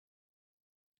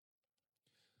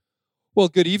Well,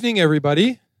 good evening,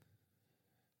 everybody.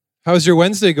 How's your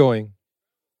Wednesday going?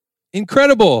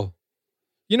 Incredible.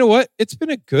 You know what? It's been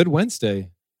a good Wednesday.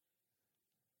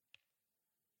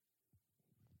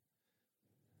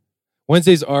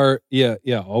 Wednesdays are,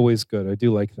 always good. I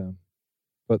do like them.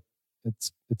 But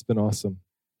it's been awesome.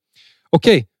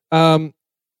 Okay.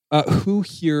 Who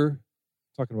here,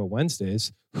 talking about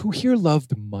Wednesdays, who here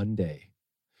loved Monday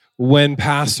when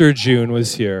Pastor June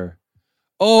was here?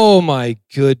 Oh my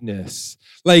goodness.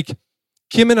 Like,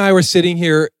 Kim and I were sitting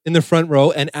here in the front row,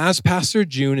 and as Pastor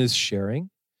June is sharing,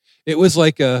 it was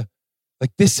like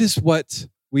this is what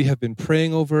we have been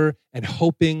praying over and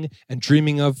hoping and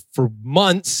dreaming of for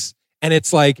months, and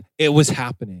it's like it was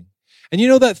happening. And you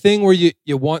know that thing where you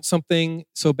want something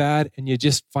so bad and you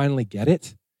just finally get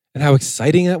it? And how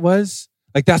exciting that was?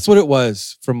 Like, that's what it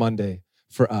was for Monday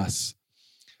for us.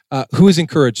 Who is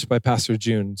encouraged by Pastor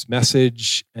June's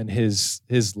message and his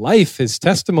life, his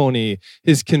testimony,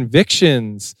 his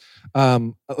convictions?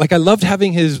 I loved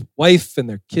having his wife and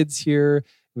their kids here.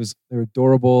 They're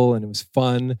adorable and it was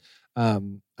fun.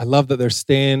 I love that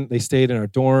they stayed in our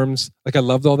dorms. Like, I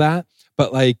loved all that.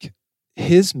 But like,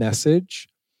 his message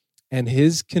and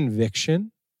his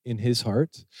conviction in his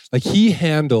heart, like, he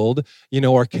handled,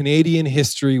 our Canadian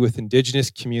history with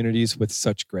Indigenous communities with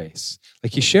such grace.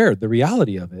 Like, he shared the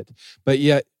reality of it, but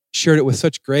yet shared it with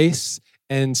such grace,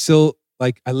 and still,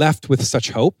 like, I left with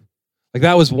such hope. Like,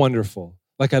 that was wonderful.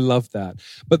 Like, I loved that.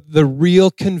 But the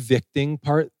real convicting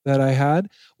part that I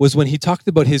had was when he talked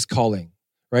about his calling,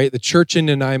 right? The church in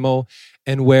Nanaimo,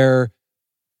 and where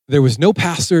there was no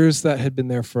pastors that had been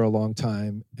there for a long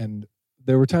time, and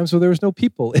there were times where there was no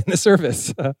people in the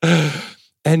service.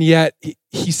 And yet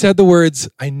he said the words,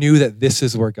 "I knew that this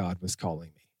is where God was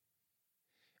calling me."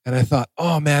 And I thought,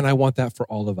 oh man, I want that for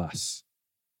all of us.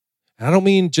 And I don't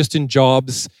mean just in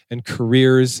jobs and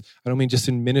careers. I don't mean just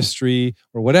in ministry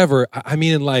or whatever. I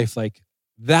mean in life, like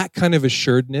that kind of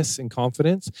assuredness and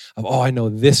confidence of, I know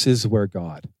this is where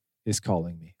God is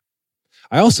calling me.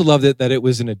 I also loved it that it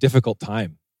was in a difficult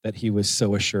time that he was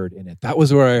so assured in it. That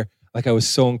was where I was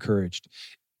so encouraged.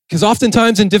 Because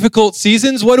oftentimes in difficult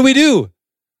seasons, what do?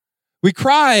 We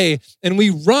cry and we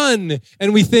run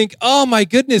and we think, oh my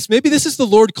goodness, maybe this is the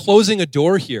Lord closing a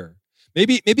door here.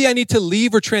 Maybe I need to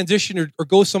leave or transition or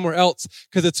go somewhere else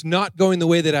because it's not going the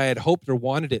way that I had hoped or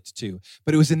wanted it to.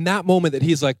 But it was in that moment that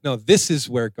he's like, no, this is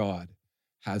where God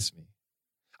has me.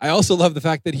 I also love the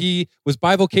fact that he was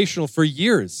bivocational for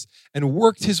years and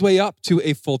worked his way up to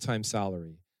a full-time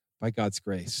salary by God's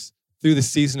grace through the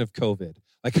season of COVID.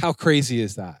 Like, how crazy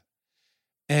is that?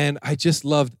 And I just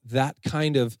loved that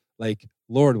kind of like,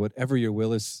 Lord, whatever your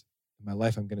will is in my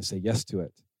life, I'm going to say yes to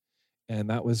it.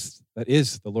 And that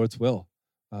is the Lord's will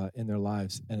in their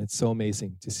lives. And it's so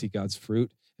amazing to see God's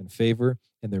fruit and favor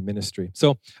in their ministry.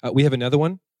 So we have another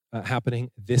one happening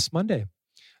this Monday.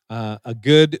 A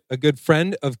good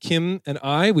friend of Kim and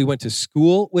I, we went to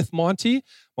school with Monty.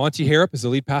 Monty Harrop is the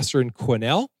lead pastor in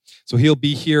Quesnel. So he'll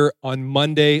be here on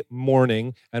Monday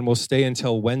morning, and we'll stay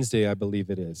until Wednesday, I believe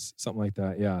it is. Something like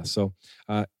that, yeah. So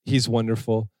he's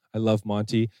wonderful. I love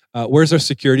Monty. Where's our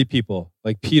security people?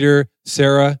 Like Peter,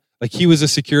 Sarah, like he was a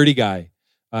security guy.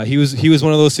 He was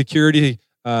one of those security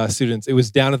students. It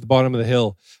was down at the bottom of the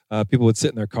hill. People would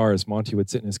sit in their cars. Monty would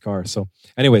sit in his car. So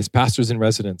anyways, pastors in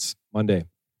residence, Monday.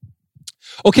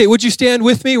 Okay, would you stand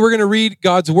with me? We're going to read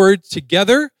God's word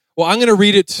together. Well, I'm going to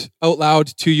read it out loud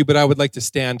to you, but I would like to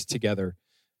stand together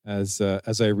as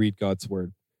I read God's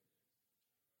word.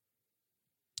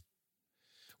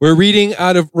 We're reading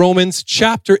out of Romans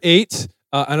chapter 8.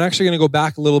 I'm actually going to go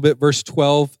back a little bit, verse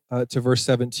 12 to verse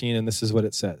 17, and this is what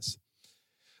it says.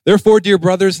 Therefore, dear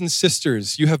brothers and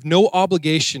sisters, you have no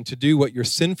obligation to do what your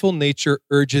sinful nature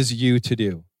urges you to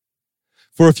do.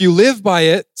 For if you live by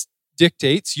its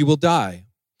dictates, you will die.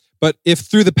 But if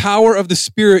through the power of the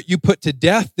Spirit you put to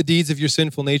death the deeds of your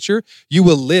sinful nature, you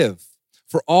will live.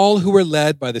 For all who are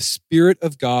led by the Spirit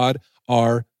of God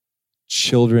are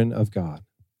children of God.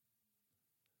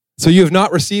 So you have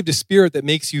not received a spirit that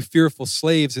makes you fearful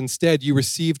slaves. Instead, you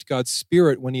received God's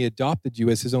Spirit when he adopted you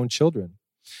as his own children.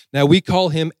 Now we call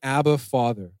him Abba,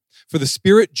 Father. For the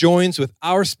Spirit joins with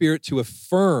our spirit to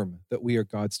affirm that we are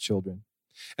God's children.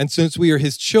 And since we are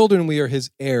his children, we are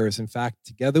his heirs. In fact,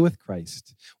 together with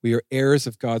Christ, we are heirs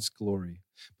of God's glory.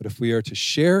 But if we are to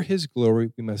share his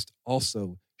glory, we must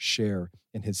also share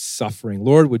in his suffering.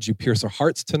 Lord, would you pierce our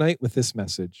hearts tonight with this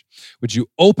message? Would you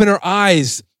open our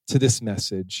eyes to this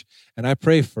message? And I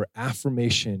pray for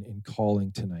affirmation in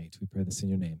calling tonight. We pray this in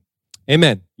your name.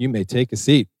 Amen. You may take a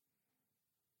seat.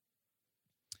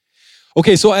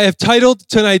 Okay, so I have titled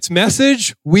tonight's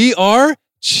message, We Are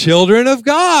Children of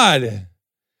God.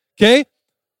 Okay?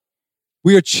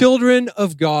 We are children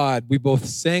of God. We both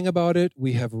sang about it.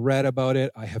 We have read about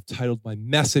it. I have titled my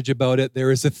message about it.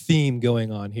 There is a theme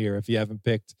going on here if you haven't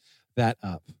picked that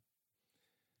up.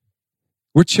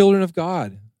 We're children of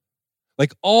God.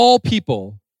 Like all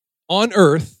people on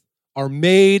earth are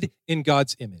made in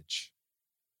God's image.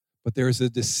 But there is a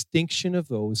distinction of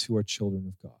those who are children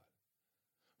of God.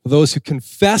 For those who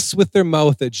confess with their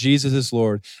mouth that Jesus is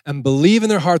Lord and believe in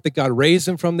their heart that God raised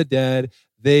him from the dead,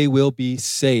 they will be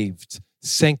saved,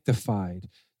 sanctified,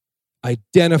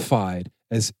 identified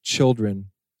as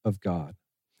children of God.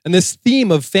 And this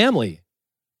theme of family,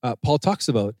 Paul talks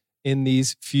about in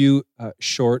these few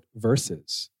short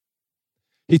verses.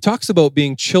 He talks about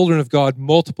being children of God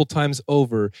multiple times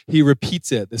over. He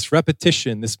repeats it, this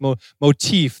repetition, this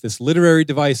motif, this literary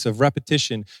device of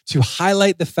repetition to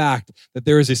highlight the fact that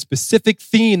there is a specific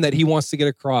theme that he wants to get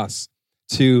across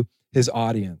to his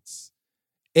audience.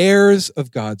 Heirs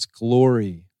of God's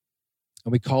glory.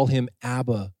 And we call him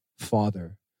Abba,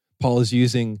 Father. Paul is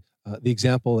using the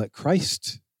example that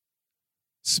Christ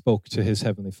spoke to his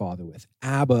heavenly Father with.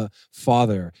 Abba,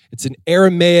 Father. It's an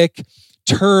Aramaic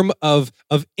term of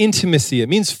intimacy. It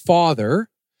means father.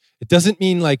 It doesn't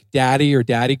mean like daddy or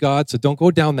daddy God, so don't go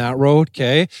down that road,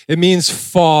 okay? It means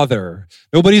father.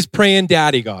 Nobody's praying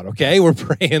daddy God, okay? We're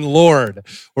praying Lord.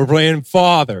 We're praying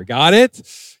Father. Got it?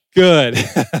 Good.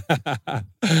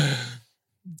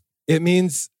 It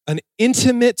means an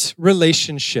intimate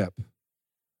relationship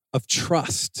of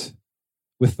trust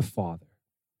with the Father.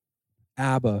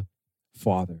 Abba,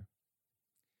 Father.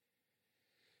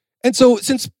 And so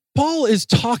since Paul is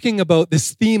talking about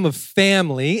this theme of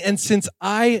family, and since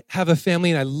I have a family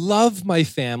and I love my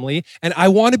family, and I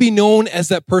want to be known as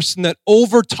that person that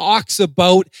over talks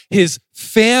about his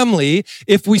family,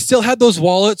 if we still had those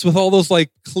wallets with all those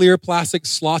like clear plastic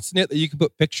slots in it that you can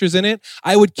put pictures in it,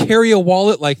 I would carry a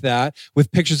wallet like that with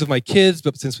pictures of my kids,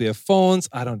 but since we have phones,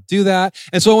 I don't do that.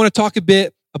 And so I want to talk a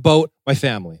bit about my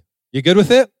family. You good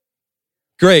with it?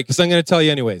 Great, because I'm going to tell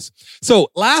you anyways.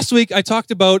 So last week, I talked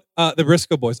about the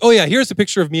Brisco boys. Oh yeah, here's a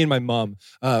picture of me and my mom.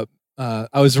 I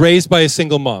was raised by a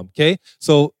single mom, okay?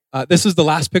 So this is the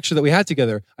last picture that we had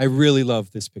together. I really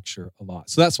love this picture a lot.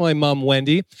 So that's my mom,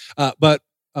 Wendy. But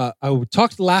I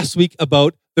talked last week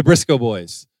about the Brisco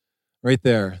boys. Right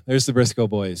there. There's the Brisco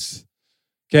boys.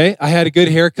 Okay, I had a good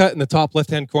haircut in the top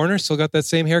left-hand corner. Still got that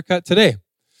same haircut today.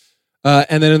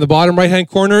 And then in the bottom right-hand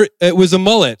corner, it was a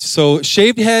mullet. So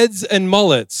shaved heads and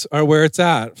mullets are where it's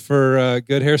at for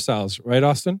good hairstyles. Right,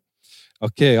 Austin?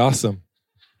 Okay, awesome.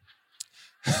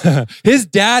 His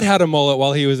dad had a mullet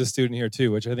while he was a student here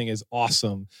too, which I think is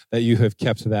awesome that you have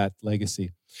kept that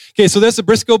legacy. Okay, so that's the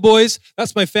Brisco boys.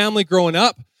 That's my family growing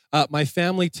up. My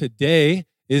family today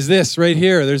is this right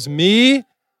here. There's me,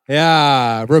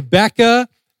 Rebecca,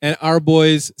 and our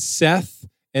boys Seth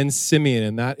and Simeon,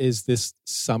 and that is this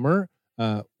summer.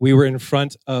 We were in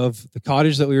front of the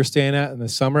cottage that we were staying at in the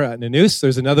summer at Nanus.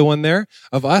 There's another one there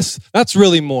of us. That's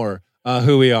really more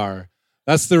who we are.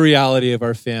 That's the reality of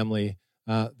our family,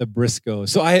 the Briscoes.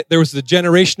 So there was the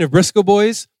generation of Brisco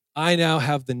boys. I now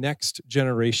have the next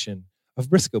generation of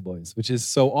Brisco boys, which is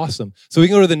so awesome. So we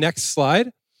can go to the next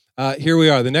slide. Here we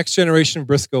are, the next generation of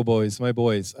Brisco boys, my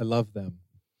boys. I love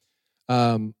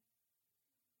them.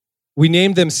 We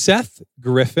named them Seth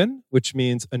Griffin, which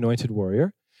means anointed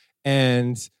warrior,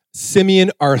 and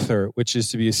Simeon Arthur, which is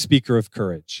to be a speaker of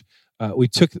courage. We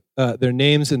took their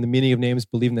names and the meaning of names,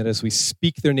 believing that as we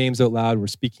speak their names out loud, we're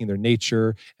speaking their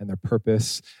nature and their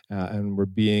purpose, and we're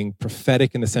being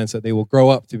prophetic in the sense that they will grow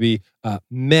up to be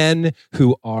men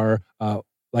who are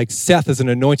like Seth as an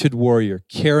anointed warrior,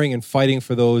 caring and fighting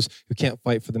for those who can't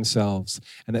fight for themselves,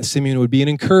 and that Simeon would be an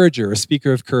encourager, a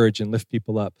speaker of courage, and lift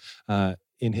people up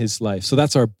in his life. So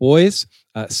that's our boys.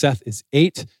 Seth is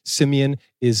 8, Simeon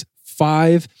is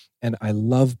 5, and I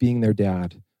love being their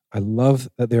dad. I love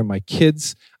that they're my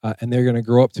kids, and they're going to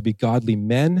grow up to be godly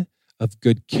men of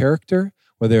good character,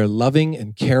 where they're loving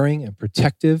and caring and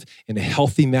protective in a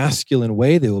healthy masculine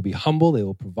way. They will be humble, they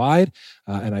will provide,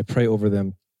 and I pray over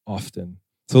them often.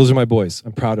 So those are my boys.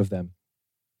 I'm proud of them.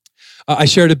 I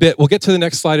shared a bit. We'll get to the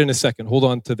next slide in a second. Hold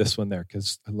on to this one there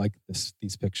because I like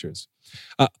these pictures.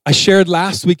 I shared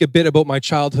last week a bit about my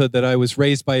childhood, that I was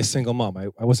raised by a single mom.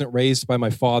 I wasn't raised by my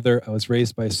father. I was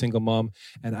raised by a single mom,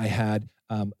 and I had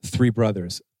 3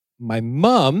 brothers. My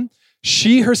mom,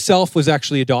 she herself was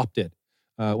actually adopted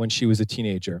when she was a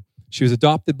teenager. She was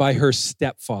adopted by her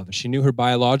stepfather. She knew her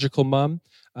biological mom,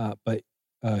 but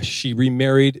she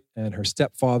remarried, and her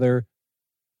stepfather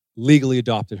legally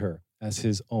adopted her as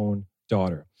his own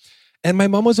daughter. And my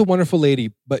mom was a wonderful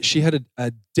lady, but she had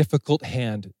a difficult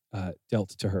hand dealt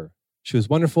to her. She was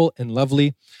wonderful and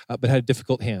lovely, but had a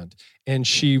difficult hand. And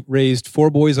she raised 4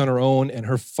 boys on her own, and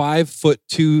her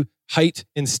 5'2" height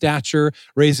and stature,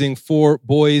 raising 4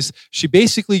 boys, she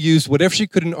basically used whatever she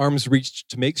could in arm's reach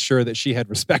to make sure that she had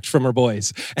respect from her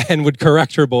boys and would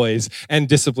correct her boys and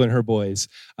discipline her boys.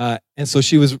 And so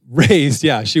she was raised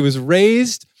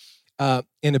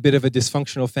in a bit of a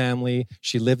dysfunctional family.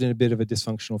 She lived in a bit of a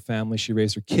dysfunctional family. She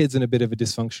raised her kids in a bit of a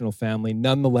dysfunctional family.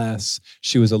 Nonetheless,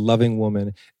 she was a loving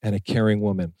woman and a caring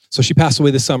woman. So she passed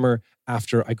away this summer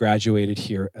after I graduated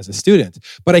here as a student.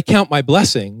 But I count my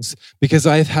blessings because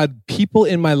I've had people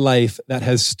in my life that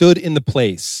has stood in the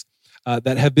place,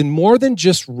 that have been more than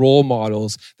just role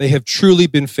models. They have truly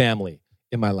been family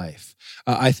in my life.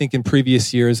 I think in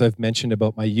previous years, I've mentioned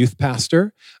about my youth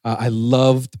pastor. I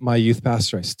loved my youth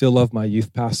pastor. I still love my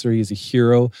youth pastor. He's a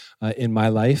hero in my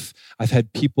life. I've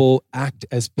had people act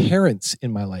as parents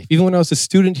in my life. Even when I was a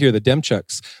student here, the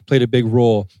Demchucks played a big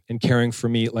role in caring for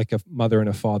me like a mother and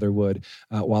a father would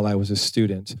while I was a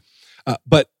student.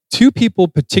 But 2 people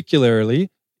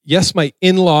particularly, yes, my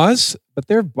in-laws, but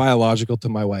they're biological to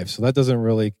my wife, so that doesn't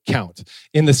really count.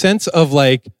 In the sense of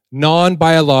like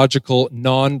non-biological,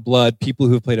 non-blood people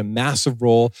who have played a massive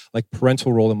role, like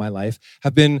parental role in my life,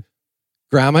 have been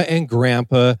Grandma and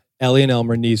Grandpa Ellie and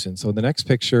Elmer Neeson. So the next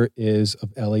picture is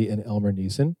of Ellie and Elmer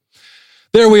Neeson.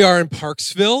 There we are in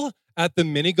Parksville at the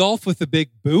mini golf with the big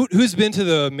boot. Who's been to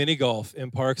the mini golf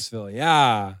in Parksville?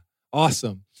 Yeah,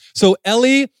 awesome. So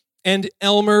Ellie and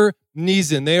Elmer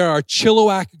Neeson, they are our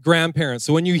Chilliwack grandparents.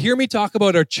 So when you hear me talk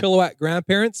about our Chilliwack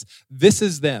grandparents, this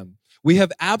is them. We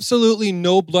have absolutely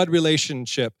no blood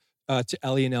relationship to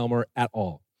Ellie and Elmer at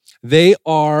all. They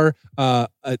are the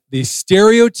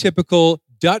stereotypical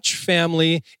Dutch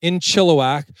family in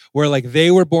Chilliwack, where like they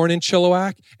were born in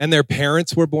Chilliwack and their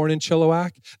parents were born in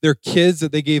Chilliwack. Their kids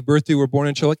that they gave birth to were born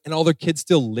in Chilliwack, and all their kids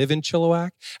still live in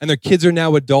Chilliwack. And their kids are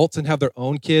now adults and have their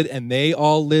own kid, and they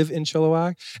all live in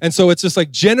Chilliwack. And so it's just like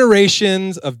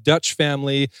generations of Dutch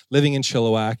family living in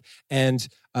Chilliwack. And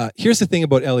here's the thing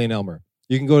about Ellie and Elmer.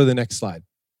 You can go to the next slide.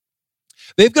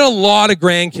 They've got a lot of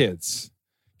grandkids.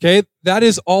 Okay, that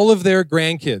is all of their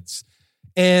grandkids.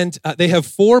 And they have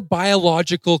 4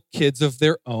 biological kids of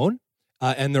their own,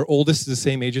 and their oldest is the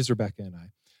same age as Rebecca and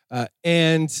I.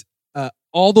 And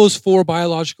all those 4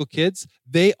 biological kids,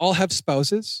 they all have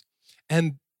spouses,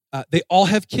 and they all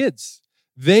have kids.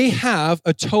 They have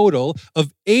a total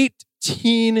of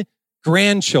 18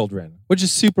 grandchildren, which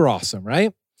is super awesome,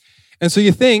 right? And so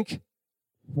you think,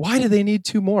 why do they need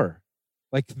 2 more?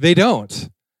 Like, they don't.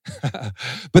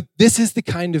 But this is the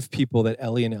kind of people that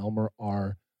Ellie and Elmer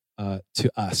are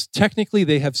to us. Technically,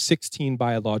 they have 16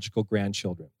 biological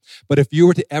grandchildren. But if you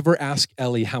were to ever ask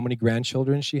Ellie how many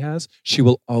grandchildren she has, she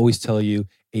will always tell you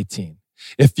 18.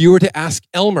 If you were to ask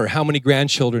Elmer how many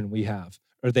grandchildren we have,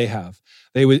 or they have,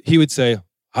 he would say,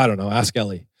 I don't know, ask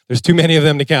Ellie. There's too many of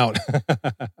them to count.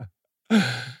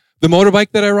 The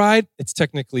motorbike that I ride, it's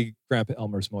technically Grandpa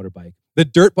Elmer's motorbike. The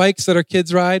dirt bikes that our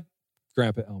kids ride,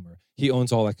 Grandpa Elmer. He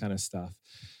owns all that kind of stuff.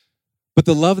 But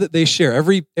the love that they share,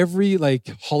 every like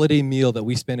holiday meal that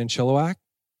we spend in Chilliwack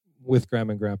with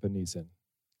Grandma and Grandpa Neeson.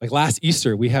 Like last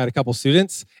Easter, we had a couple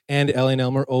students and Ellie and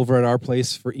Elmer over at our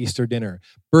place for Easter dinner.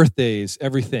 Birthdays,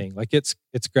 everything. Like it's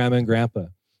Grandma and Grandpa.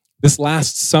 This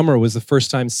last summer was the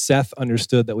first time Seth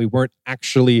understood that we weren't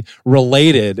actually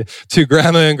related to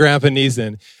Grandma and Grandpa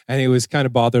Neeson, and he was kind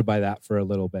of bothered by that for a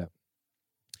little bit.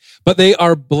 But they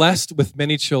are blessed with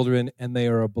many children, and they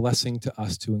are a blessing to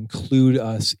us to include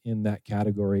us in that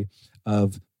category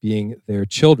of being their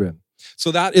children. So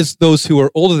that is those who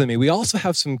are older than me. We also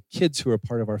have some kids who are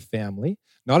part of our family,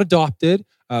 not adopted,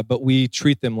 but we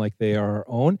treat them like they are our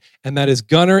own, and that is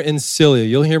Gunnar and Celia.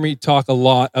 You'll hear me talk a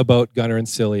lot about Gunnar and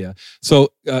Celia.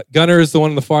 So Gunnar is the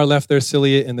one on the far left there,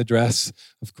 Celia in the dress.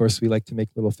 Of course, we like to make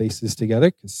little faces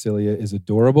together because Celia is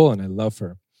adorable, and I love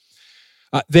her.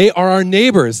 They are our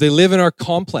neighbors. They live in our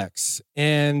complex.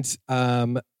 And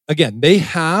again, they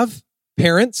have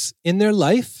parents in their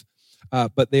life,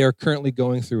 but they are currently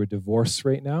going through a divorce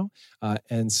right now.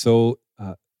 And so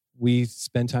we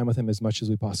spend time with them as much as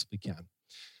we possibly can.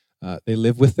 They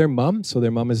live with their mom, so their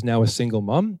mom is now a single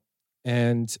mom.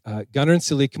 And Gunnar and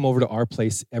Celia come over to our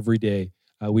place every day.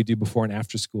 We do before and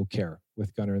after school care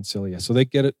with Gunnar and Celia. So they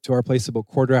get it to our place about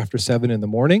 7:15 in the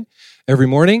morning, every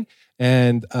morning.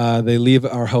 And they leave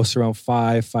our house around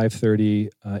 5:30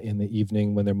 in the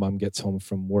evening when their mom gets home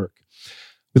from work.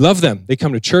 We love them. They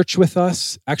come to church with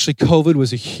us. Actually, COVID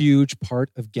was a huge part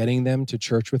of getting them to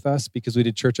church with us because we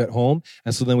did church at home.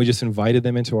 And so then we just invited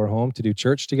them into our home to do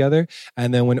church together.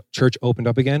 And then when church opened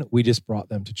up again, we just brought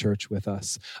them to church with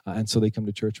us. And so they come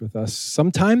to church with us.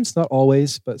 Sometimes, not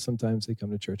always, but sometimes they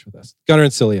come to church with us. Gunnar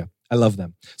and Celia, I love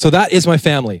them. So that is my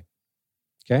family,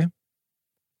 okay?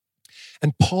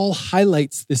 And Paul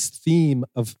highlights this theme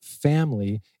of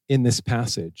family in this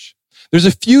passage. There's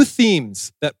a few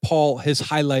themes that Paul has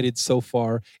highlighted so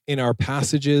far in our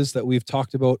passages that we've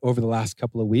talked about over the last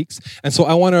couple of weeks. And so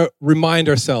I want to remind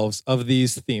ourselves of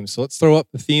these themes. So let's throw up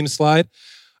the theme slide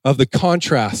of the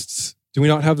contrasts. Do we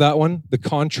not have that one? The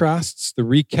contrasts, the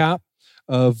recap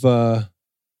of what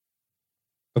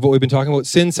we've been talking about.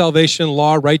 Sin, salvation,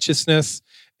 law, righteousness,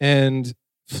 and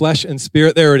flesh and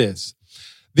spirit. There it is.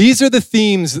 These are the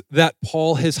themes that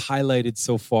Paul has highlighted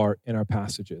so far in our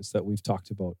passages that we've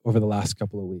talked about over the last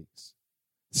couple of weeks.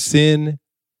 Sin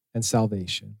and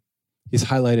salvation. He's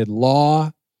highlighted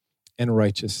law and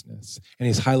righteousness. And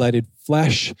he's highlighted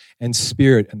flesh and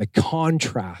spirit and the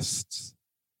contrasts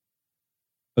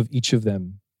of each of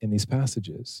them in these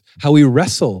passages. How we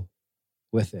wrestle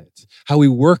with it. How we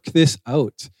work this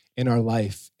out in our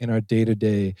life, in our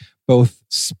day-to-day, both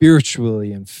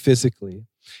spiritually and physically.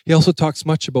 He also talks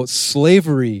much about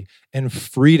slavery and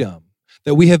freedom,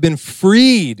 that we have been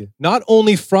freed not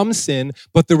only from sin,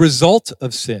 but the result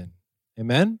of sin.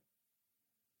 Amen?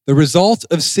 The result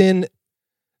of sin,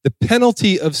 the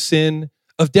penalty of sin,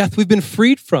 of death, we've been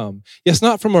freed from. Yes,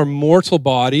 not from our mortal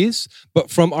bodies, but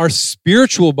from our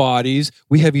spiritual bodies,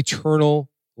 we have eternal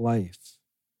life.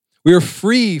 We are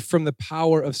free from the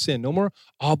power of sin. No more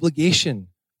obligation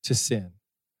to sin.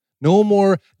 No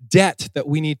more debt that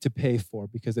we need to pay for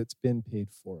because it's been paid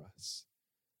for us.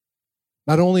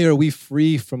 Not only are we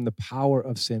free from the power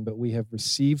of sin, but we have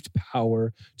received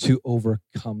power to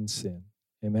overcome sin.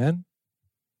 Amen?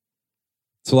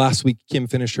 So last week, Kim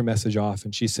finished her message off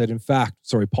and she said,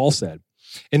 Paul said,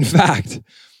 in fact,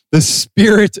 the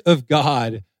Spirit of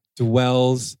God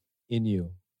dwells in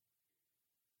you.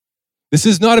 This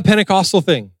is not a Pentecostal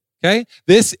thing, okay?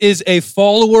 This is a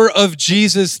follower of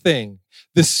Jesus thing.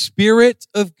 The Spirit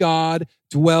of God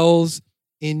dwells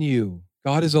in you.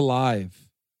 God is alive.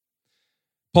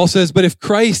 Paul says, but if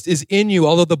Christ is in you,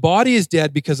 although the body is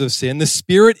dead because of sin, the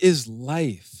Spirit is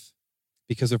life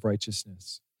because of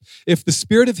righteousness. If the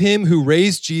Spirit of him who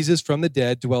raised Jesus from the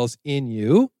dead dwells in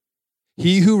you,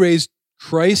 he who raised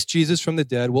Christ Jesus from the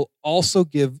dead will also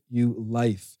give you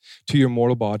life to your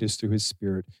mortal bodies through his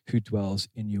Spirit who dwells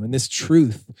in you. And this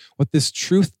truth, what this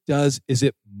truth does is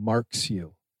it marks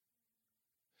you.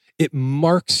 It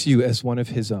marks you as one of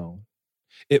his own.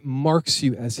 It marks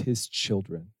you as his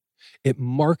children. It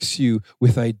marks you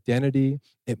with identity.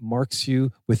 It marks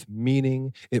you with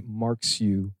meaning. It marks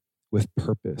you with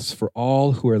purpose. For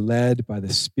all who are led by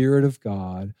the Spirit of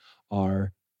God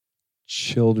are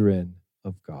children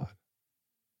of God.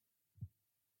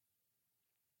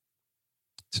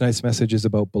 Tonight's message is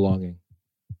about belonging.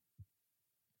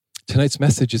 Tonight's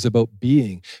message is about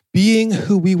being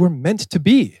who we were meant to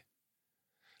be.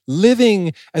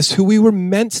 Living as who we were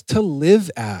meant to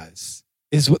live as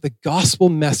is what the gospel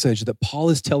message that Paul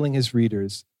is telling his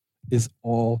readers is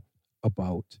all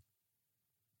about.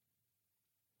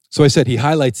 So I said he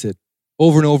highlights it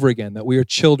over and over again, that we are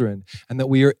children and that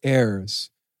we are heirs.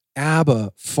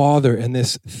 Abba, Father, and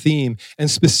this theme. And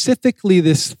specifically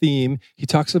this theme, he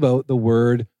talks about the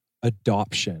word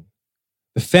adoption.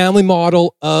 The family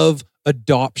model of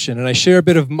adoption. And I share a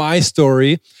bit of my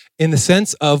story in the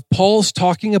sense of Paul's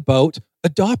talking about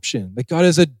adoption, that God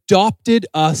has adopted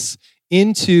us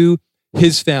into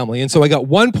his family. And so I got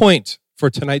 1 point for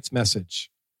tonight's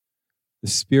message, the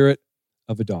spirit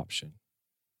of adoption.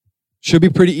 Should be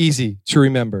pretty easy to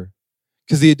remember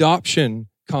because the adoption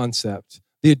concept,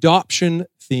 the adoption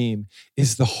theme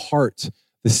is the heart,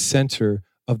 the center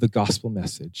of the gospel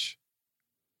message.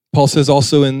 Paul says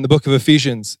also in the book of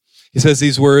Ephesians, he says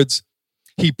these words,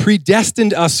 he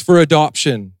predestined us for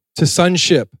adoption to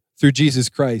sonship through Jesus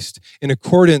Christ in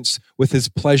accordance with his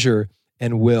pleasure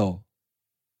and will.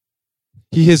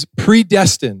 He has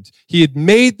predestined. He had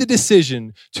made the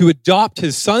decision to adopt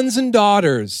his sons and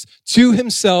daughters to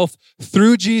himself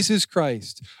through Jesus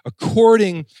Christ,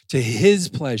 according to his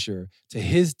pleasure, to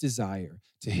his desire,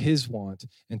 to his want,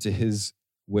 and to his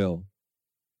will.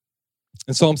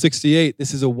 In Psalm 68,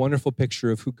 this is a wonderful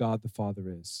picture of who God the Father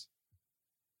is.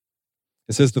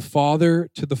 It says, the father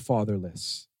to the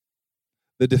fatherless,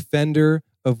 the defender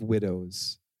of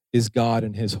widows is God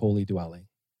in his holy dwelling.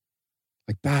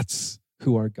 Like that's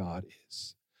who our God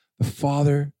is. The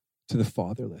father to the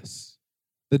fatherless.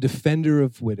 the defender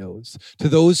of widows. To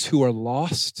those who are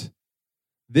lost,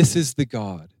 this is the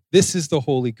God. This is the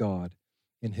holy God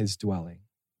in his dwelling.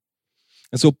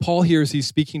 And so Paul here, as he's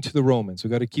speaking to the Romans,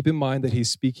 we've got to keep in mind that he's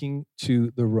speaking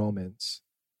to the Romans.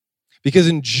 Because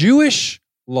in Jewish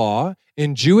law,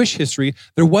 in Jewish history,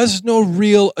 there was no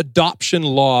real adoption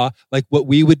law like what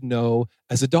we would know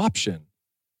as adoption.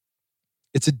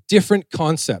 It's a different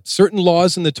concept. Certain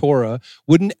laws in the Torah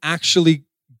wouldn't actually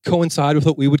coincide with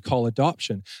what we would call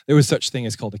adoption. There was such thing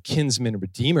as called a kinsman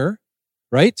redeemer,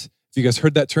 right? Have you guys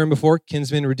heard that term before?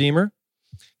 Kinsman redeemer?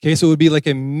 Okay, so it would be like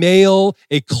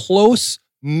a close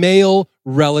male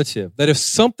relative, that if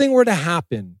something were to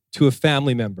happen to a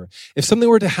family member, if something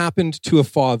were to happen to a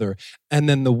father, and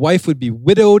then the wife would be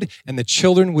widowed and the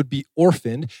children would be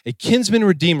orphaned, a kinsman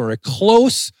redeemer,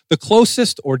 the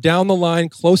closest or down the line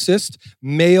closest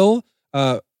male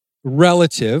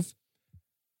relative,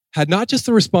 had not just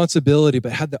the responsibility,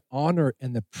 but had the honor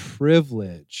and the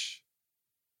privilege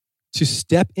to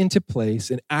step into place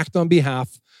and act on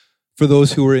behalf for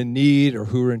those who were in need or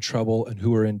who were in trouble and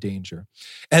who were in danger.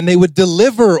 And they would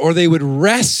deliver or they would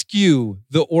rescue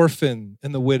the orphan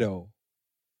and the widow.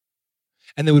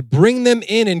 And they would bring them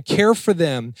in and care for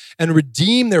them and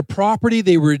redeem their property.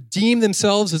 They redeem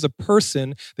themselves as a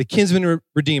person, the kinsman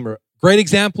redeemer. Great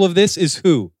example of this is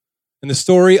who? In the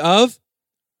story of?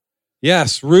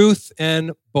 Yes, Ruth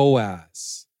and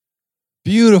Boaz.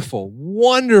 Beautiful,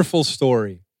 wonderful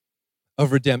story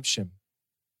of redemption,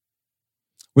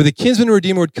 where the kinsman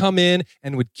redeemer would come in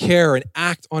and would care and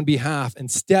act on behalf and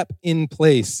step in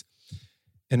place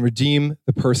and redeem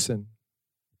the person.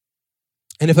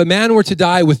 And if a man were to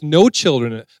die with no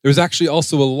children, there's actually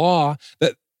also a law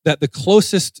that the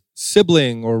closest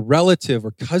sibling or relative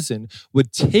or cousin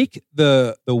would take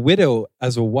the widow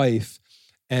as a wife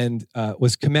and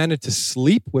was commanded to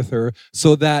sleep with her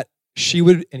so that he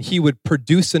would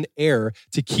produce an heir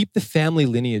to keep the family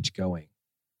lineage going,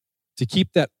 to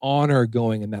keep that honor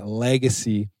going and that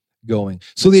legacy going.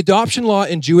 So the adoption law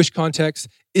in Jewish context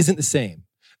isn't the same.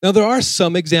 Now, there are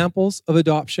some examples of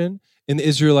adoption in the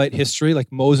Israelite history,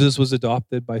 like Moses was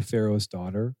adopted by Pharaoh's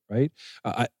daughter, right?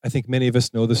 I think many of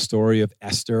us know the story of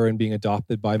Esther and being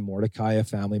adopted by Mordecai, a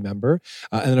family member.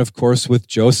 And then, of course, with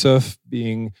Joseph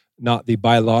being not the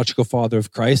biological father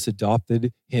of Christ,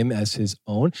 adopted him as his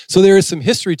own. So there is some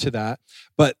history to that.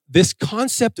 But this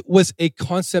concept was a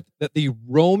concept that the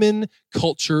Roman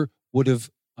culture would have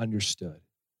understood.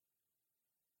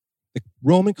 The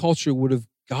Roman culture would have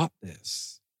got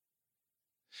this.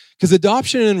 Because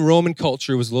adoption in Roman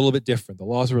culture was a little bit different. The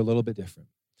laws were a little bit different.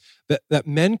 That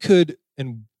men could,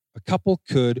 and a couple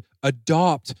could,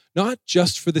 adopt not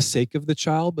just for the sake of the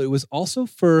child, but it was also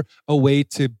for a way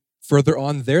to further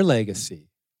on their legacy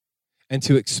and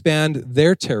to expand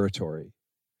their territory.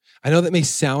 I know that may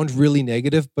sound really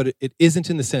negative, but it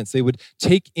isn't in the sense. They would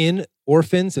take in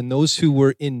orphans and those who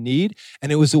were in need,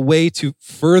 and it was a way to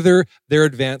further their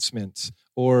advancement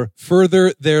or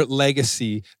further their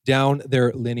legacy down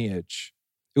their lineage.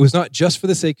 It was not just for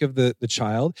the sake of the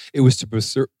child. It was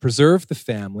to preserve the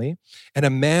family, and a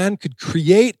man could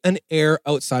create an heir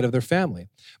outside of their family.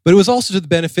 But it was also to the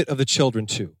benefit of the children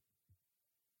too.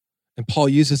 And Paul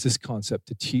uses this concept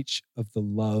to teach of the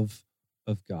love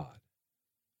of God.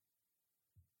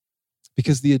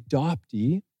 Because the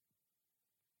adoptee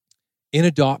in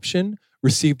adoption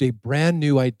received a brand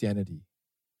new identity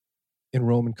in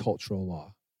Roman cultural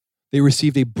law. They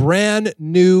received a brand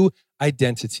new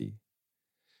identity.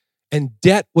 And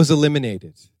debt was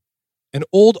eliminated. And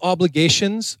old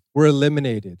obligations were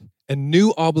eliminated. And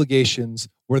new obligations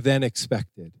were then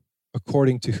expected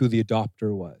according to who the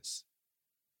adopter was.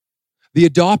 The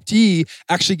adoptee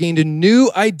actually gained a new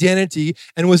identity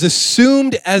and was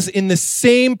assumed as in the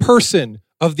same person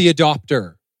of the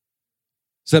adopter.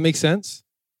 Does that make sense?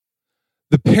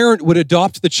 The parent would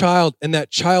adopt the child, and that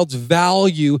child's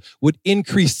value would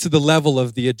increase to the level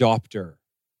of the adopter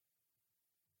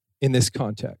in this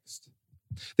context.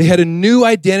 They had a new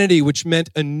identity, which meant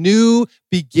a new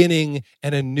beginning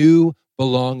and a new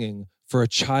belonging for a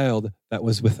child that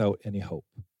was without any hope.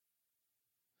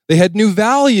 They had new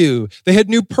value. They had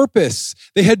new purpose.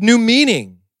 They had new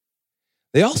meaning.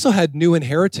 They also had new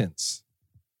inheritance.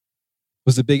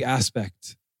 Was a big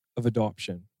aspect of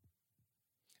adoption.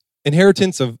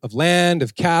 Inheritance of land,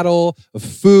 of cattle, of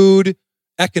food,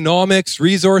 economics,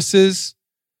 resources.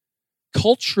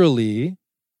 Culturally,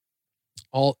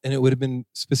 and it would have been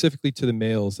specifically to the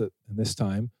males in this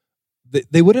time,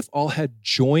 they would have all had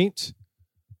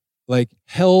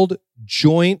held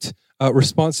joint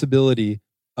responsibility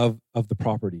of the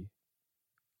property.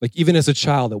 Like even as a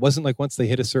child, it wasn't like once they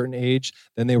hit a certain age,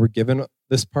 then they were given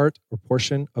this part or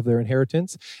portion of their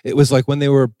inheritance. It was like when they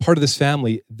were part of this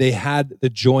family, they had the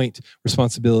joint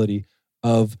responsibility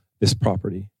of this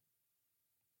property.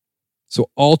 So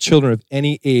all children of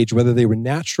any age, whether they were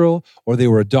natural or they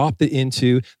were adopted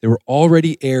into, they were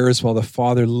already heirs while the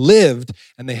father lived,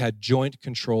 and they had joint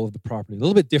control of the property. A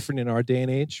little bit different in our day and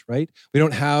age, right? We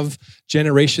don't have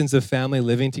generations of family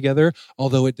living together,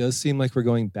 although it does seem like we're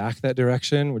going back that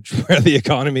direction, which where the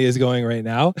economy is going right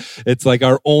now. It's like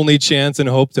our only chance and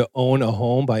hope to own a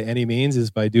home by any means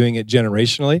is by doing it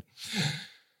generationally.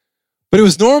 But it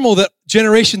was normal that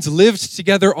generations lived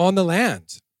together on the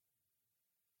land.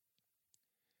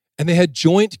 And they had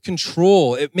joint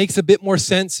control. It makes a bit more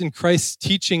sense in Christ's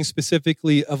teaching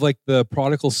specifically of like the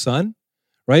prodigal son,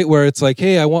 right? Where it's like,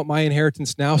 hey, I want my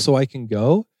inheritance now so I can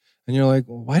go. And you're like,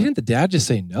 well, why didn't the dad just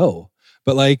say no?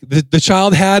 But like the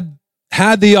child had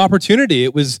the opportunity.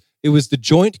 It was the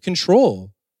joint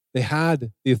control. They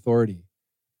had the authority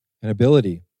and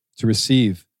ability to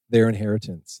receive their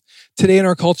inheritance. Today in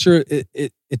our culture,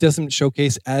 it doesn't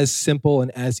showcase as simple and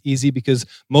as easy because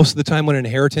most of the time when an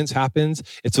inheritance happens,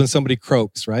 it's when somebody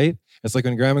croaks, right? It's like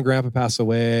when grandma and grandpa pass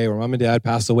away or mom and dad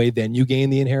pass away, then you gain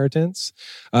the inheritance.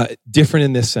 Different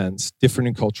in this sense, different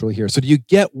in culturally here. So do you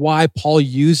get why Paul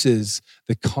uses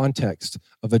the context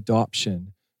of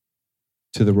adoption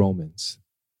to the Romans?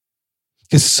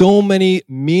 Because so many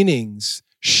meanings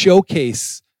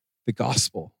showcase the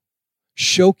gospel,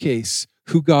 showcase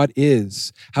who God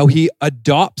is, how he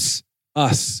adopts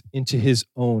us into his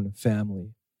own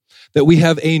family, that we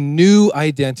have a new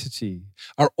identity.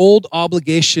 Our old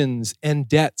obligations and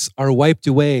debts are wiped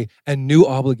away and new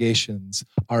obligations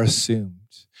are assumed.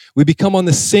 We become on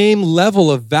the same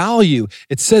level of value.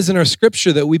 It says in our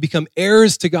scripture that we become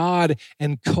heirs to God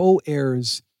and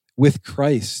co-heirs with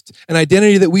Christ, an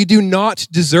identity that we do not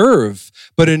deserve,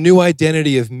 but a new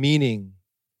identity of meaning,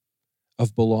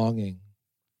 of belonging,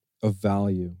 of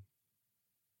value.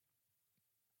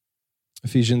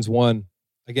 Ephesians 1,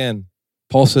 again,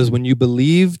 Paul says, when you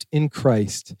believed in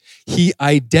Christ, he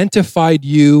identified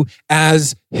you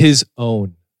as his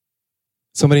own.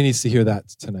 Somebody needs to hear that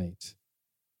tonight.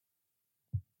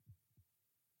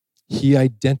 He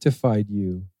identified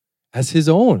you as his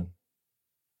own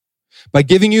by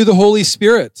giving you the Holy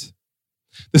Spirit.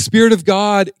 The Spirit of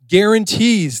God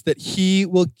guarantees that he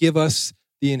will give us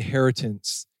the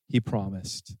inheritance he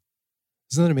promised.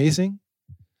 Isn't that amazing?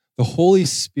 The Holy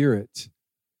Spirit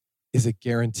is a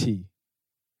guarantee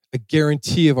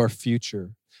of our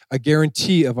future, a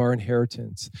guarantee of our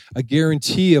inheritance, a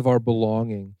guarantee of our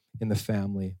belonging in the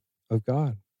family of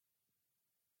God.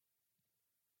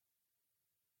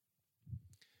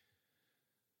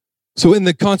 So in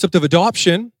the concept of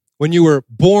adoption, when you were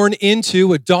born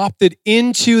into, adopted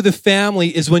into the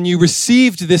family is when you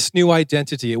received this new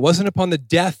identity. It wasn't upon the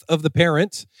death of the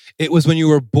parent. It was when you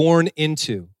were born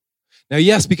into. Now,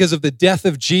 yes, because of the death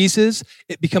of Jesus,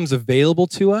 it becomes available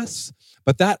to us.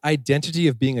 But that identity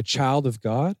of being a child of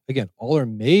God, again, all are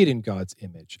made in God's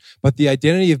image. But the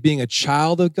identity of being a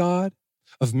child of God,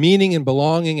 of meaning and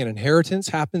belonging and inheritance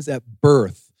happens at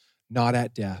birth, not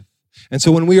at death. And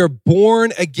so when we are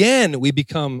born again, we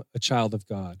become a child of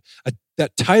God.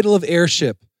 That title of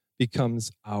heirship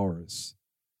becomes ours.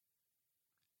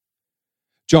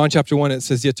 John chapter 1, it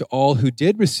says, yet to all who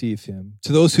did receive him,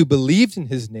 to those who believed in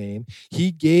his name,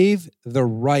 he gave the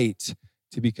right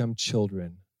to become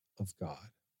children of God.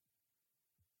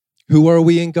 Who are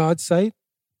we in God's sight?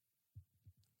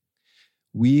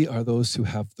 We are those who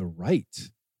have the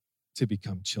right to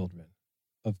become children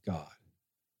of God.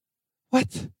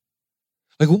 What?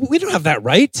 Like, we don't have that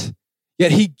right,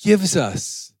 yet he gives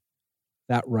us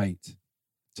that right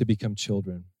to become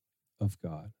children of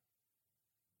God.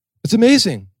 It's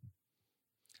amazing.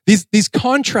 These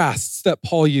contrasts that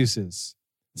Paul uses,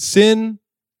 sin,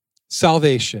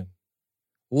 salvation,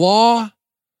 law,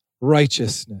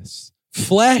 righteousness,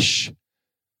 flesh,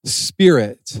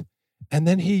 spirit, and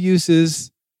then he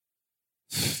uses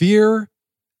fear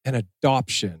and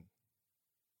adoption.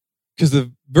 Because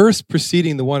the verse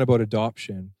preceding the one about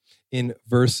adoption in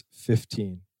verse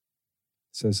 15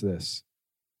 says this.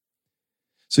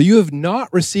 So you have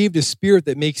not received a spirit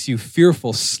that makes you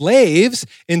fearful slaves.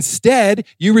 Instead,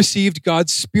 you received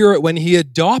God's Spirit when he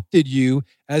adopted you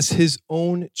as his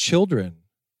own children.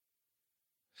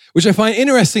 Which I find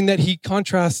interesting that he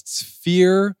contrasts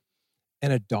fear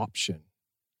and adoption.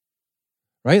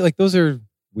 Right? Like those are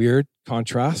weird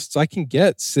contrasts. I can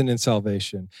get sin and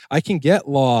salvation. I can get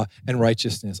law and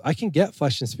righteousness. I can get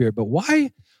flesh and spirit. But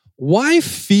why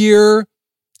fear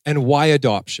and why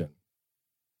adoption?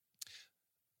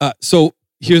 So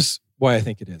here's why I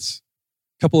think it is.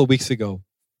 A couple of weeks ago,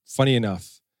 funny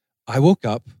enough, I woke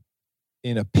up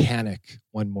in a panic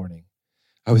one morning.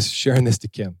 I was sharing this to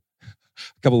Kim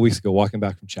a couple of weeks ago, walking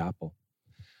back from chapel.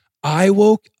 I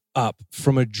woke up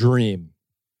from a dream,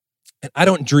 and I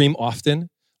don't dream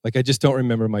often. Like, I just don't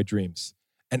remember my dreams.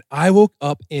 And I woke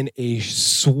up in a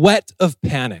sweat of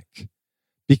panic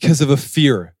because of a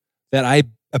fear that I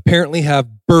apparently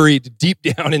have buried deep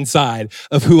down inside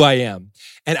of who I am.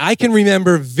 And I can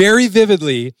remember very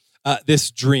vividly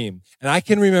this dream. And I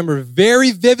can remember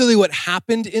very vividly what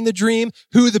happened in the dream,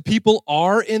 who the people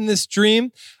are in this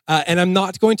dream. And I'm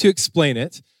not going to explain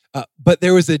it, but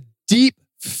there was a deep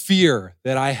fear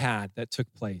that I had that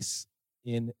took place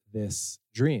in this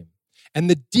dream. And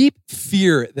the deep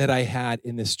fear that I had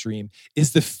in this dream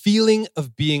is the feeling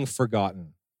of being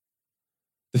forgotten,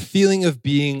 the feeling of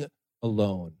being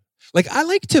alone. Like, I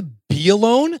like to be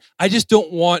alone. I just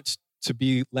don't want to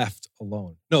be left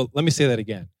alone. No, let me say that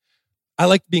again. I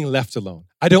like being left alone.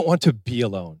 I don't want to be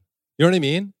alone. You know what I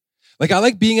mean? Like, I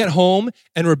like being at home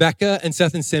and Rebecca and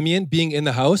Seth and Simeon being in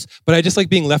the house, but I just like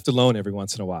being left alone every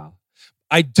once in a while.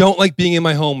 I don't like being in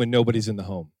my home when nobody's in the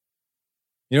home.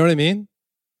 You know what I mean?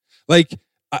 Like,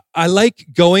 I like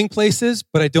going places,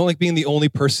 but I don't like being the only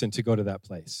person to go to that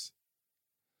place.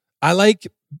 I like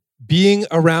being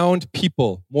around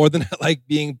people more than I like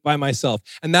being by myself.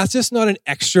 And that's just not an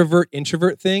extrovert,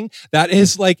 introvert thing. That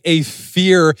is like a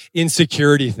fear,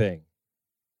 insecurity thing.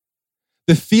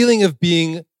 The feeling of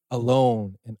being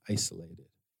alone and isolated.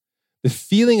 The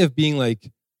feeling of being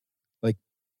like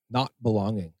not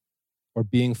belonging or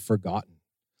being forgotten.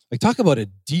 Like, talk about a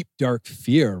deep, dark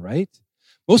fear, right?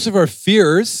 Most of our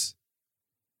fears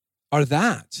are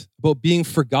that, about being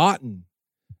forgotten,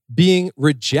 being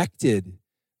rejected,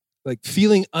 like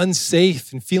feeling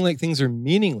unsafe and feeling like things are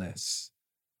meaningless.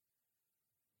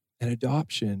 And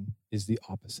adoption is the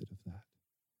opposite of that.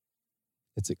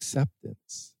 It's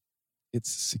acceptance, it's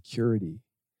security,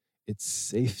 it's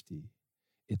safety,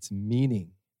 it's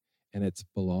meaning, and it's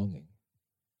belonging.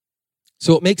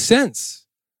 So it makes sense,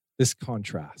 this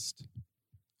contrast.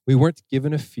 We weren't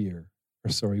given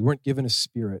we weren't given a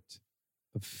spirit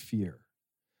of fear,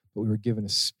 but we were given a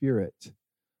spirit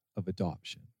of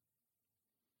adoption.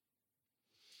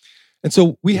 And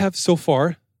so we have so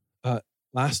far,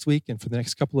 last week and for the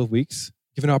next couple of weeks,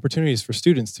 given opportunities for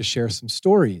students to share some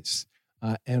stories.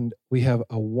 And we have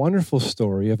a wonderful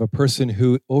story of a person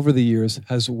who, over the years,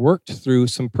 has worked through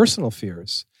some personal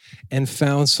fears and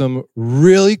found some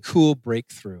really cool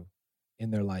breakthrough in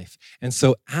their life. And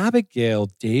so Abigail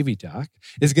Davy Duck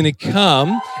is going to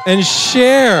come and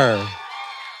share.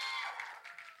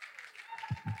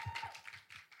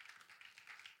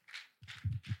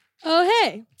 Oh,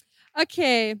 hey.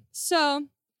 Okay, so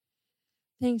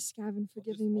thanks, Gavin, for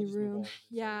giving me room.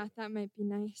 Yeah, that might be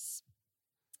nice.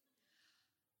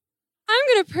 I'm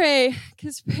going to pray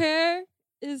because prayer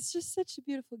is just such a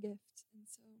beautiful gift. And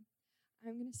so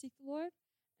I'm going to seek the Lord,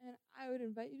 and I would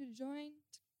invite you to join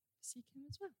to seek him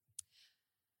as well.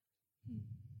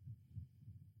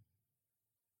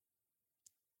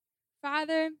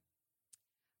 Father,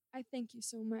 I thank you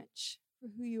so much for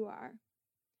who you are,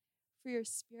 for your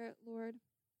spirit, Lord,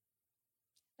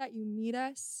 that you meet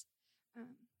us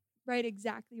right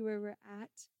exactly where we're at.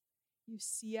 You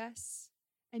see us,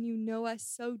 and you know us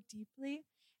so deeply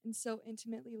and so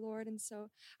intimately, Lord. And so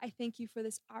I thank you for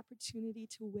this opportunity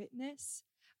to witness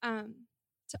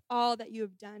to all that you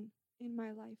have done in my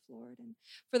life, Lord, and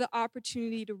for the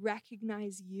opportunity to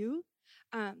recognize you,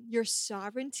 your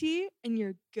sovereignty and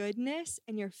your goodness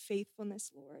and your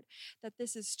faithfulness, Lord, that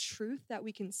this is truth that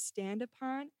we can stand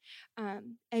upon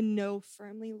and know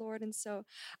firmly, Lord. And so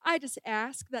I just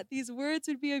ask that these words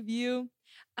would be of you,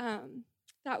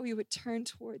 that we would turn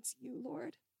towards you,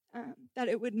 Lord, that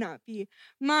it would not be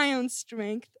my own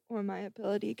strength or my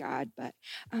ability, God, but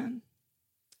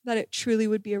that it truly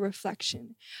would be a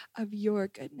reflection of your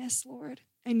goodness, Lord,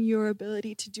 and your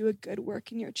ability to do a good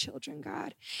work in your children,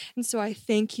 God. And so I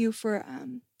thank you for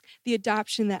the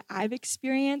adoption that I've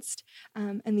experienced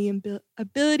and the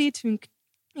ability to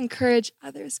encourage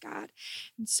others, God.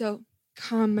 And so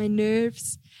calm my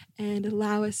nerves and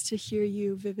allow us to hear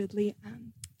you vividly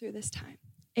through this time.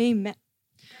 Amen.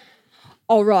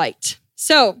 All right.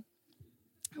 So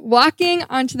walking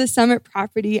onto the Summit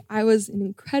property, I was an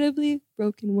incredibly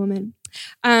broken woman.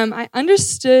 I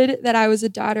understood that I was a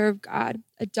daughter of God,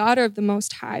 a daughter of the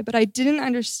Most High, but I didn't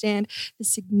understand the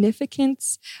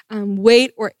significance,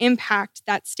 weight, or impact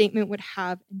that statement would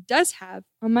have and does have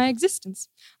on my existence,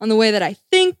 on the way that I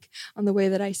think, on the way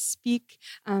that I speak,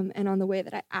 and on the way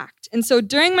that I act. And so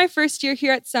during my first year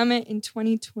here at Summit in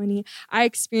 2020, I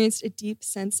experienced a deep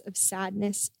sense of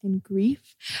sadness and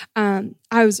grief.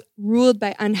 I was ruled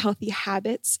by unhealthy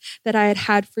habits that I had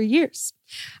had for years.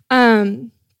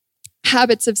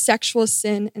 Habits of sexual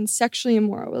sin and sexually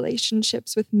immoral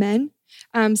relationships with men.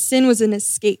 Sin was an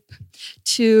escape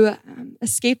to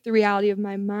escape the reality of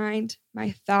my mind,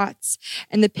 my thoughts,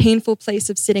 and the painful place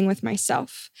of sitting with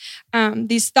myself.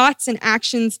 These thoughts and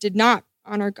actions did not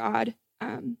honor God.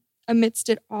 Amidst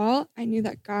it all, I knew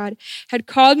that God had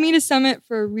called me to Summit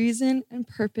for a reason and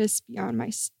purpose beyond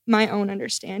my own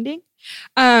understanding.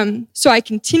 So I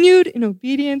continued in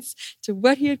obedience to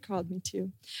what he had called me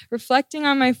to. Reflecting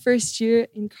on my first year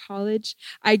in college,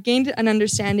 I gained an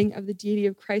understanding of the deity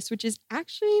of Christ, which is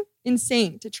actually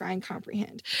insane to try and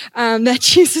comprehend. That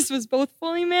Jesus was both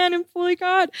fully man and fully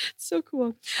God. It's so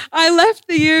cool. I left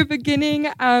the year beginning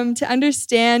to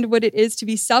understand what it is to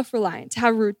be self-reliant, to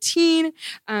have a routine,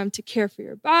 to care for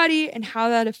your body, and how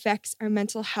that affects our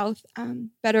mental health,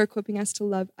 better equipping us to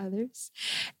love others.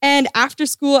 And after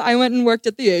school, I went and worked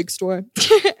at the egg store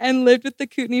and lived with the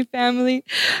Kootenai family,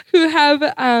 who have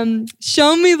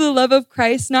shown me the love of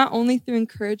Christ, not only through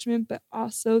encouragement, but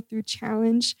also through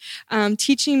challenge,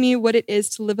 teaching me what it is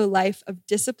to live a life of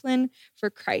discipline for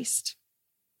Christ.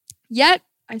 Yet,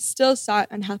 I still sought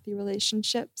unhealthy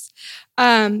relationships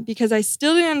because I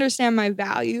still didn't understand my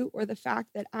value or the fact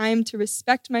that I'm to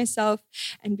respect myself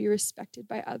and be respected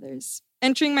by others.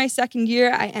 Entering my second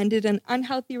year, I ended an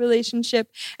unhealthy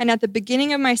relationship, and at the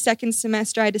beginning of my second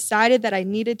semester, I decided that I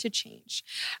needed to change.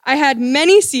 I had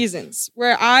many seasons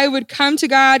where I would come to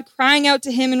God, crying out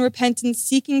to him in repentance,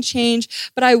 seeking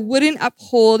change, but I wouldn't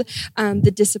uphold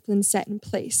the discipline set in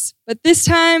place. But this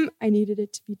time, I needed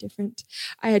it to be different.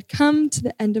 I had come to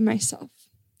the end of myself.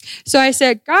 So I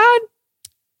said, God,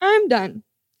 I'm done.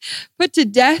 Put to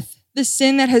death the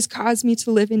sin that has caused me to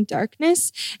live in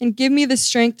darkness, and give me the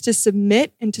strength to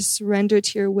submit and to surrender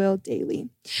to your will daily.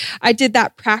 I did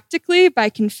that practically by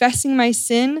confessing my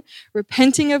sin,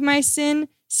 repenting of my sin,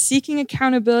 seeking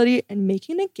accountability, and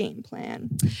making a game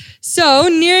plan. So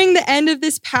nearing the end of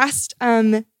this past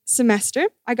semester,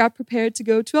 I got prepared to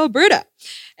go to Alberta.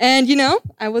 And,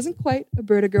 I wasn't quite a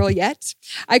Alberta girl yet.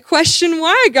 I questioned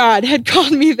why God had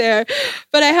called me there,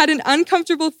 but I had an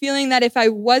uncomfortable feeling that if I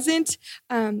wasn't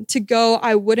to go,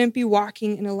 I wouldn't be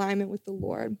walking in alignment with the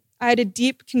Lord. I had a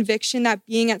deep conviction that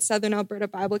being at Southern Alberta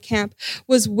Bible Camp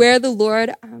was where the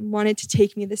Lord wanted to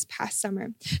take me this past summer.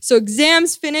 So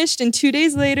exams finished, and 2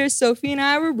 days later, Sophie and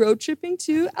I were road tripping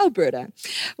to Alberta.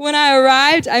 When I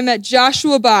arrived, I met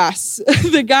Joshua Boss,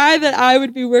 the guy that I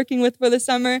would be working with for the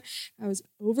summer. I was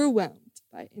overwhelmed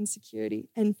by insecurity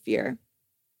and fear.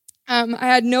 I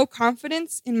had no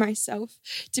confidence in myself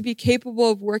to be capable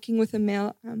of working with a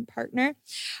male partner.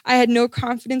 I had no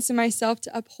confidence in myself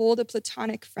to uphold a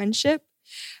platonic friendship.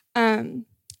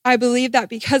 I believed that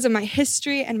because of my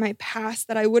history and my past,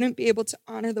 that I wouldn't be able to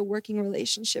honor the working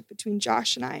relationship between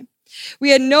Josh and I.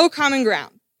 We had no common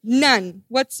ground. None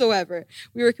whatsoever.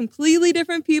 We were completely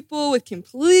different people with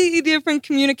completely different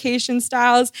communication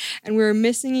styles, and we were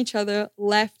missing each other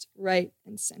left, right,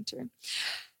 and center.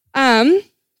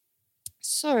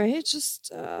 Sorry,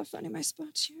 just finding my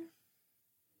spot here.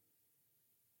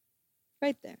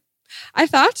 Right there. I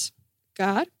thought,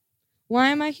 God, why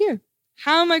am I here?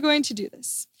 How am I going to do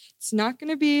this? It's not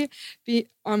going to be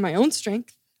on my own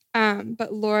strength,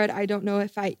 but Lord, I don't know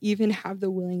if I even have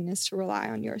the willingness to rely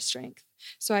on your strength.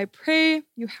 So I pray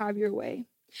you have your way.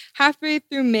 Halfway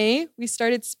through May, we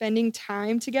started spending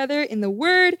time together in the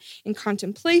Word, in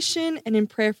contemplation, and in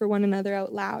prayer for one another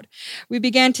out loud. We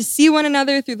began to see one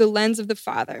another through the lens of the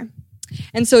Father.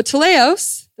 And so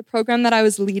Teleos, the program that I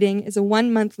was leading, is a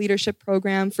 1-month leadership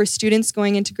program for students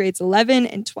going into grades 11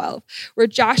 and 12, where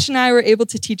Josh and I were able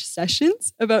to teach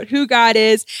sessions about who God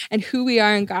is and who we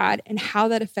are in God and how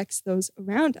that affects those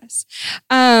around us.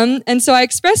 And so I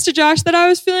expressed to Josh that I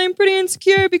was feeling pretty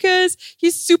insecure because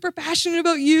he's super passionate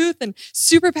about youth and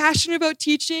super passionate about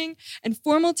teaching, and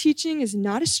formal teaching is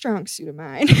not a strong suit of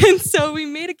mine. And so we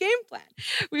made a game plan.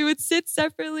 We would sit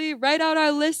separately, write out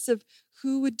our lists of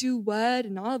who would do what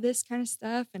and all this kind of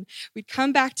stuff. And we'd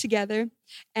come back together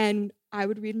and I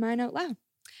would read mine out loud.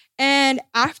 And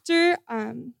after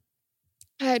I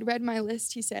had read my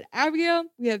list, he said, Abigail,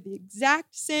 we have the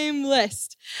exact same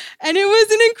list. And it was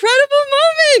an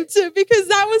incredible moment because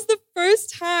that was the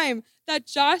first time that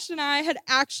Josh and I had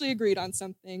actually agreed on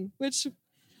something, which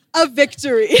a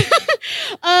victory.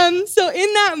 So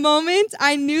in that moment,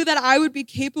 I knew that I would be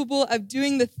capable of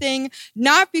doing the thing,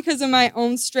 not because of my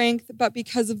own strength, but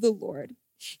because of the Lord.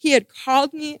 He had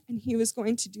called me, and he was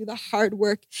going to do the hard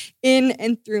work in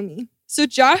and through me. So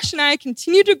Josh and I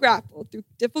continued to grapple through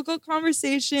difficult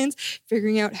conversations,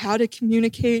 figuring out how to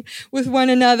communicate with one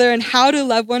another and how to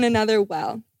love one another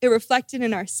well. It reflected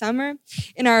in our summer,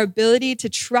 in our ability to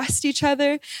trust each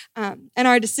other, and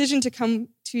our decision to come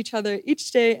to each other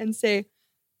each day and say,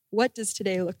 what does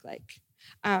today look like?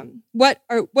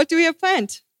 What do we have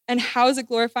planned? And how is it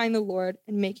glorifying the Lord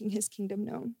and making his kingdom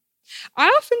known? I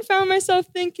often found myself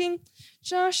thinking,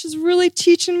 Josh is really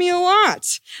teaching me a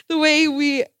lot. The way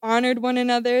we honored one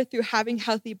another through having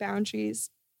healthy boundaries,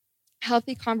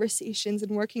 healthy conversations,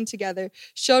 and working together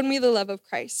showed me the love of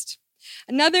Christ.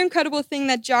 Another incredible thing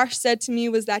that Josh said to me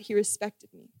was that he respected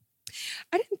me.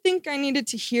 I didn't think I needed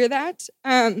to hear that,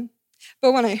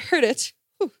 but when I heard it,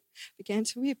 I began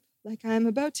to weep like I'm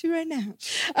about to right now.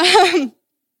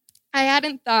 I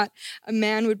hadn't thought a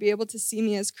man would be able to see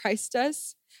me as Christ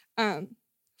does,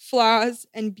 flaws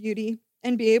and beauty,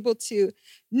 and be able to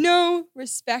know,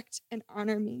 respect, and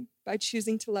honor me by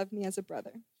choosing to love me as a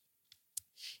brother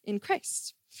in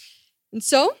Christ. And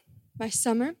so, my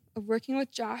summer of working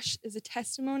with Josh is a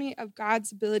testimony of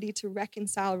God's ability to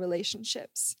reconcile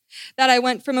relationships. That I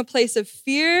went from a place of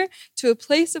fear to a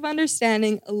place of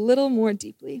understanding a little more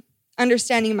deeply.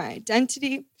 Understanding my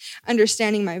identity,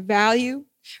 understanding my value,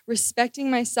 respecting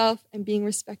myself, and being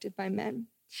respected by men.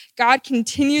 God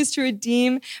continues to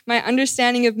redeem my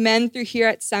understanding of men through here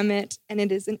at Summit, and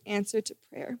it is an answer to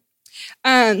prayer.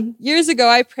 Years ago,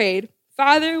 I prayed,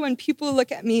 Father, when people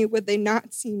look at me, would they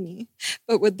not see me,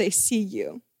 but would they see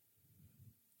you?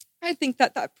 I think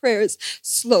that prayer is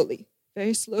slowly,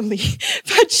 very slowly,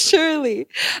 but surely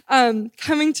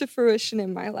coming to fruition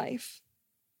in my life.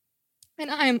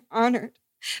 And I am honored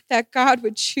that God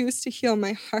would choose to heal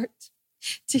my heart,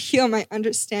 to heal my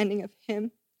understanding of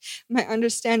him, my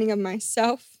understanding of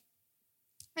myself,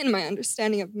 and my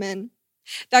understanding of men.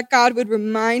 That God would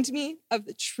remind me of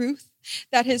the truth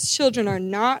that his children are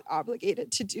not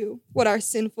obligated to do what our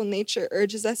sinful nature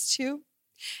urges us to,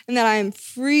 and that I am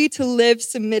free to live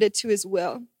submitted to his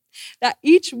will. That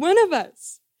each one of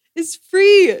us is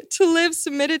free to live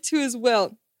submitted to his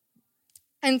will.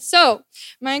 And so,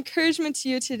 my encouragement to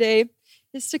you today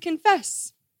is to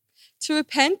confess, to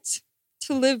repent,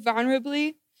 to live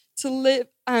vulnerably, to live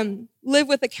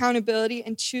with accountability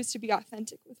and choose to be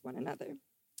authentic with one another,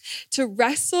 to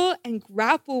wrestle and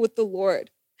grapple with the Lord,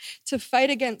 to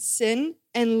fight against sin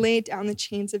and lay down the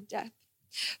chains of death.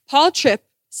 Paul Tripp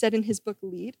said in his book,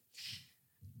 Lead,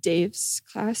 Dave's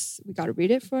class, we got to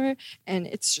read it for her, and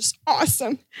it's just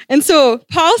awesome. And so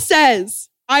Paul says,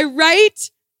 I write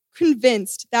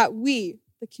convinced that we,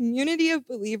 the community of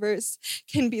believers,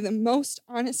 can be the most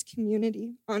honest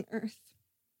community on earth.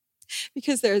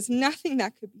 Because there is nothing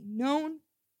that could be known,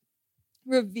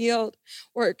 revealed,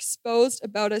 or exposed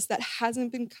about us that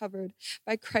hasn't been covered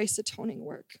by Christ's atoning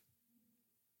work.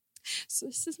 So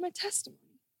this is my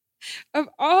testimony of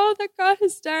all that God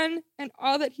has done and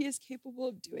all that he is capable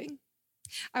of doing.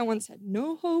 I once had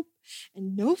no hope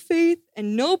and no faith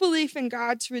and no belief in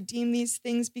God to redeem these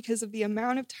things because of the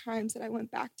amount of times that I went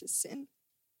back to sin.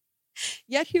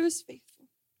 Yet he was faithful.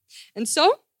 And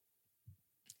so,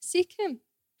 seek him.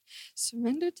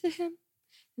 Surrender to him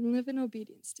and live in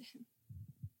obedience to him.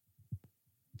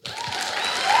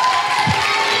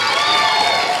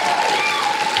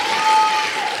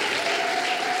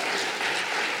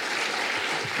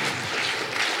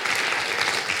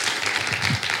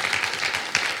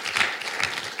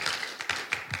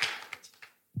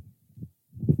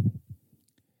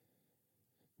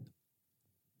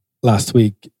 Last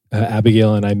week,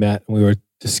 Abigail and I met, and we were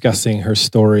discussing her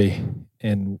story.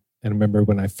 And I remember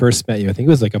when I first met you, I think it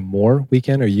was like a Moore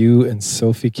weekend, or you and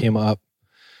Sophie came up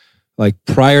like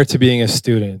prior to being a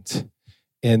student,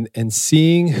 and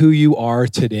seeing who you are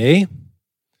today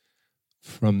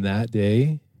from that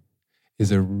day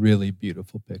is a really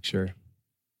beautiful picture.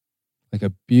 Like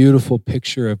a beautiful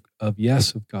picture of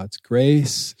God's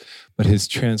grace, but his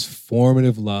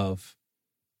transformative love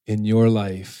in your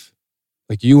life.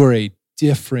 Like you are a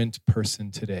different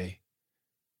person today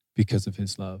because of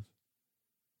his love.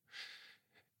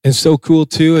 And so cool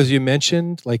too, as you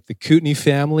mentioned, like the Kootenai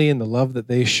family and the love that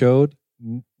they showed,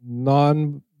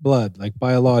 non-blood, like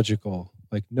biological,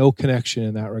 like no connection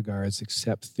in that regards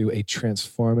except through a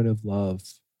transformative love,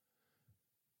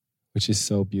 which is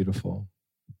so beautiful.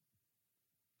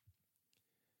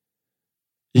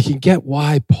 You can get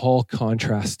why Paul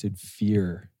contrasted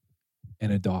fear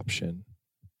and adoption,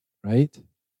 right?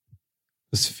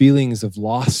 Those feelings of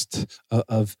lost,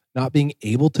 of not being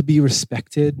able to be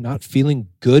respected, not feeling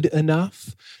good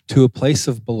enough, to a place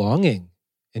of belonging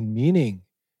and meaning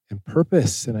and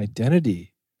purpose and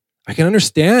identity. I can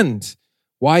understand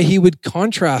why he would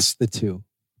contrast the two.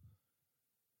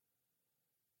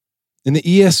 In the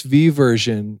ESV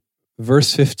version,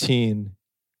 verse 15,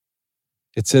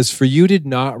 it says, "For you did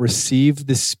not receive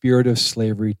the spirit of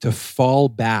slavery to fall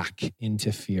back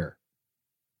into fear."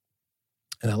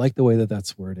 And I like the way that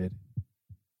that's worded.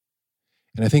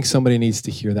 And I think somebody needs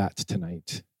to hear that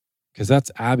tonight, because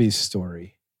that's Abby's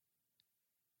story.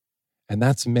 And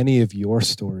that's many of your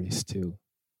stories too.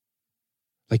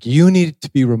 Like, you need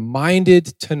to be reminded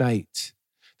tonight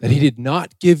that he did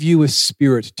not give you a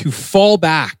spirit to fall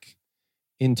back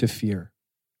into fear.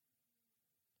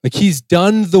 Like, he's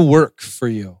done the work for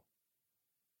you.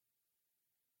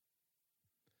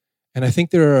 And I think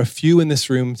there are a few in this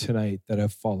room tonight that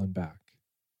have fallen back.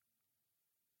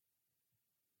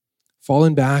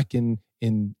 Fallen back in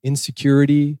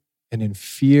insecurity and in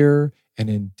fear and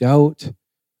in doubt,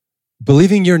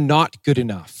 believing you're not good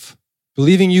enough,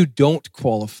 believing you don't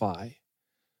qualify,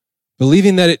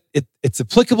 believing that it's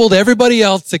applicable to everybody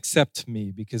else except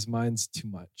me because mine's too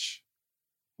much.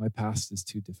 My past is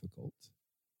too difficult.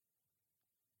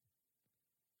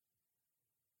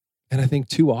 And I think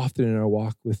too often in our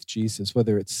walk with Jesus,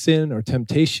 whether it's sin or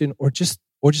temptation or just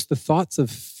the thoughts of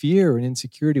fear and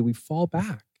insecurity, we fall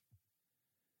back.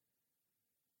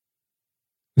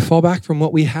 We fall back from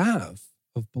what we have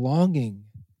of belonging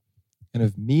and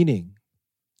of meaning,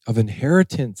 of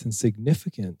inheritance and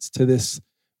significance, to this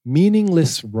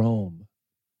meaningless roam,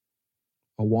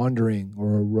 a wandering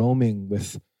or a roaming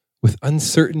with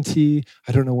uncertainty.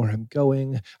 I don't know where I'm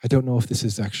going. I don't know if this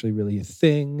is actually really a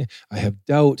thing. I have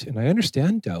doubt, and I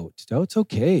understand doubt. Doubt's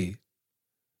okay.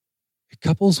 It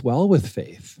couples well with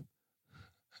faith.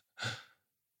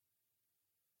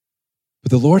 But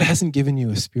the Lord hasn't given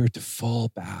you a spirit to fall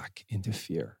back into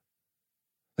fear.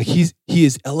 Like, he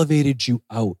has elevated you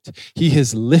out. He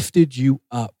has lifted you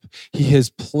up. He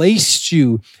has placed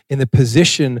you in the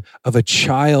position of a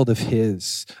child of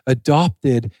his,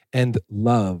 adopted and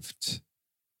loved.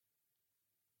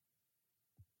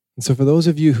 And so for those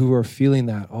of you who are feeling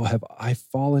that, oh, have I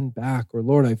fallen back? Or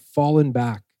Lord, I've fallen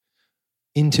back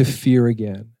into fear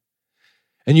again.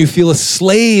 And you feel a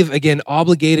slave again,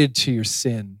 obligated to your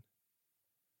sin.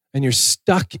 And you're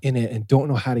stuck in it and don't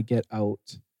know how to get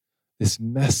out. This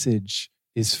message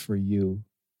is for you.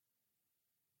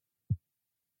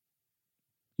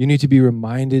 You need to be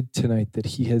reminded tonight that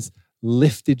he has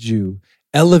lifted you,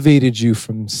 elevated you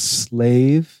from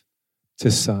slave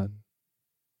to son.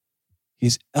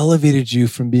 He's elevated you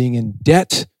from being in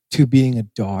debt to being a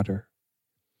daughter.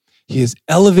 He has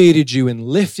elevated you and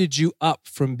lifted you up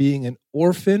from being an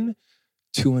orphan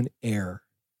to an heir.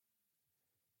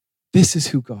 This is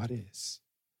who God is.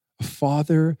 A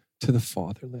father to the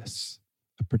fatherless,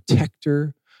 a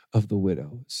protector of the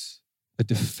widows, a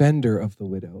defender of the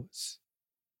widows.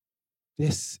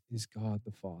 This is God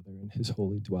the Father in his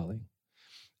holy dwelling.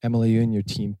 Emily, you and your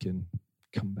team can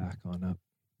come back on up.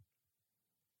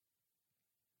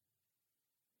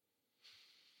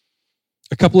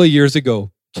 A couple of years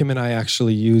ago, Kim and I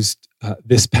actually used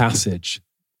this passage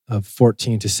of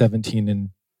 14 to 17 and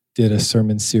did a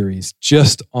sermon series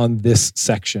just on this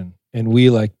section. And we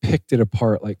picked it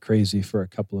apart like crazy for a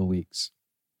couple of weeks.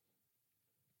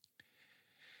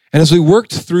 And as we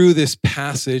worked through this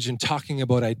passage and talking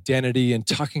about identity and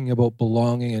talking about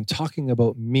belonging and talking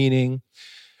about meaning,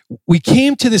 we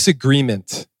came to this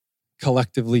agreement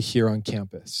collectively here on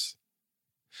campus.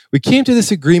 We came to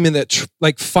this agreement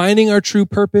that finding our true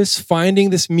purpose, finding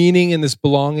this meaning and this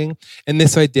belonging and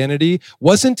this identity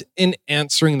wasn't in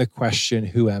answering the question,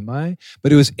 who am I?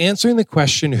 But it was answering the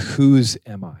question, whose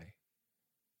am I?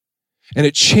 And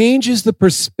it changes the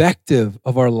perspective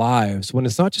of our lives when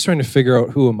it's not just trying to figure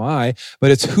out who am I,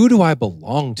 but it's who do I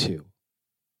belong to?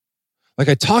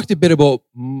 I talked a bit about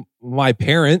my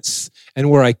parents and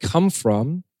where I come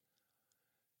from,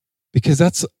 because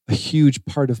that's a huge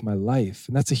part of my life.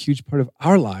 And that's a huge part of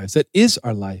our lives. That is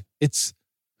our life. It's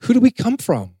who do we come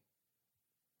from?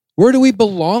 Where do we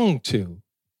belong to?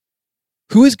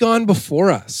 Who has gone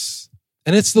before us?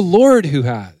 And it's the Lord who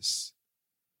has.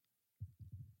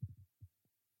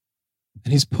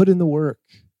 And he's put in the work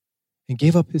and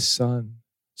gave up his son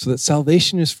so that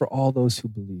salvation is for all those who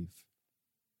believe.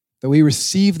 That we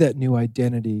receive that new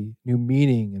identity, new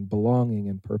meaning and belonging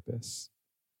and purpose.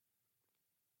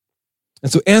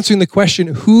 And so answering the question,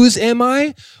 whose am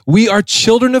I? We are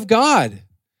children of God.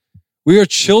 We are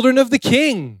children of the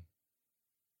King.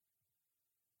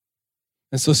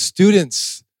 And so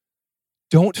students,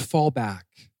 don't fall back.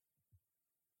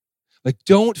 Like,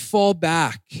 don't fall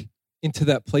back into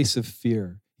that place of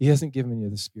fear. He hasn't given you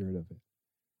the spirit of it.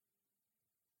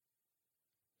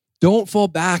 Don't fall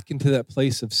back into that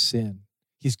place of sin.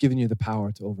 He's given you the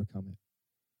power to overcome it.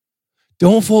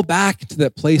 Don't fall back into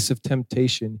that place of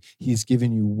temptation. He's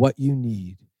given you what you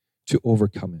need to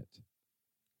overcome it.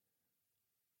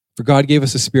 For God gave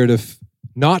us a spirit of,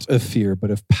 not of fear, but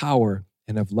of power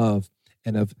and of love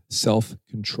and of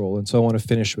self-control. And so I want to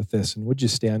finish with this. And would you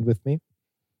stand with me?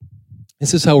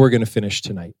 This is how we're going to finish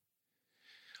tonight.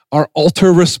 Our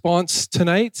altar response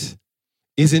tonight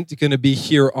isn't going to be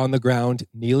here on the ground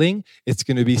kneeling. It's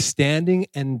going to be standing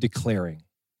and declaring,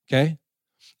 okay?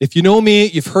 If you know me,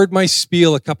 you've heard my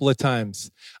spiel a couple of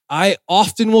times. I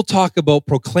often will talk about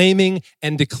proclaiming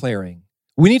and declaring.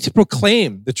 We need to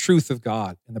proclaim the truth of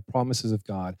God and the promises of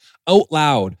God out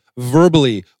loud,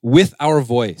 verbally, with our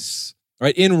voice.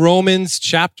 Right? In Romans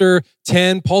chapter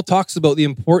 10, Paul talks about the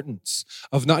importance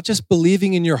of not just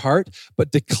believing in your heart,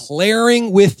 but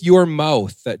declaring with your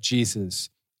mouth that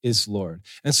Jesus is Lord.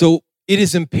 And so it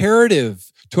is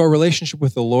imperative to our relationship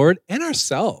with the Lord and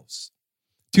ourselves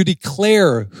to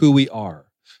declare who we are,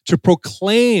 to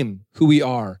proclaim who we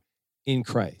are in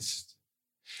Christ.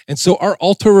 And so our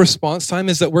altar response time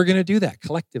is that we're going to do that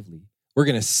collectively. We're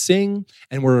going to sing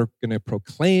and we're going to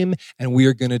proclaim and we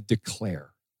are going to declare.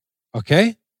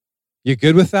 Okay? You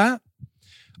good with that?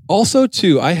 Also,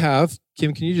 too, I have,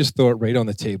 Kim, can you just throw it right on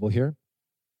the table here?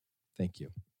 Thank you.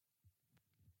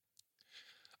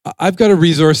 I've got a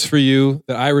resource for you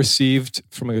that I received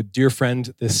from a dear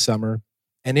friend this summer,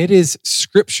 and it is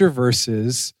scripture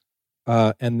verses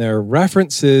and their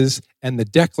references and the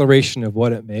declaration of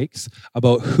what it makes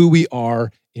about who we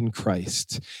are in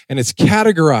Christ. And it's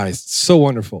categorized, so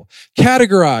wonderful,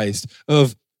 categorized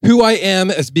of who I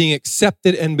am as being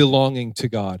accepted and belonging to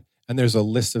God. And there's a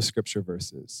list of scripture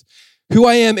verses. Who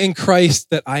I am in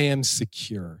Christ, that I am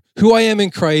secure. Who I am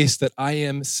in Christ, that I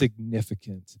am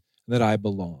significant, that I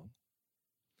belong.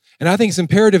 And I think it's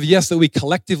imperative, yes, that we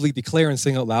collectively declare and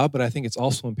sing out loud, but I think it's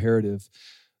also imperative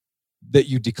that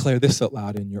you declare this out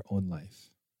loud in your own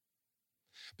life.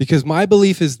 Because my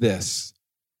belief is this.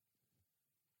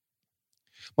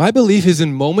 My belief is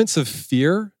in moments of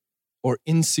fear or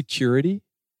insecurity,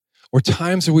 or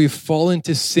times where we fall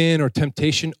into sin or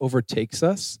temptation overtakes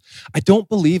us, I don't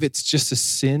believe it's just a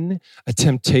sin, a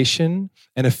temptation,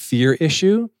 and a fear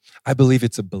issue. I believe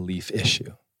it's a belief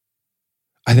issue.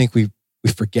 I think we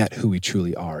forget who we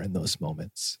truly are in those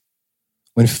moments.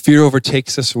 When fear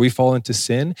overtakes us or we fall into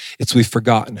sin, it's we've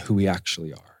forgotten who we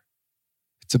actually are.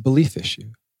 It's a belief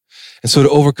issue. And so to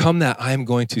overcome that, I am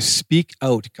going to speak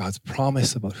out God's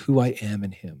promise about who I am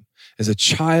in him as a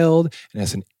child and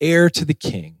as an heir to the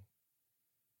King.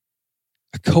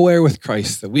 A co-heir with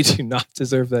Christ, that we do not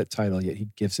deserve that title, yet he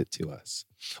gives it to us.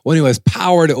 One who has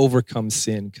power to overcome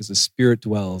sin because the Spirit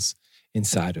dwells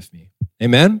inside of me.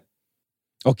 Amen?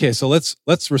 Okay, so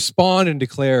let's respond and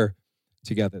declare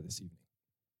together this evening.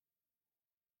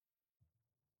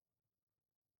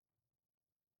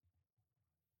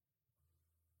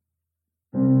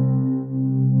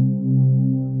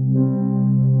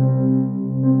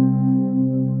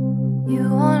 You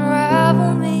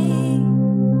unravel me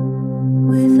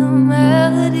with a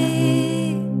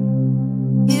melody.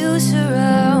 You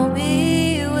surround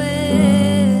me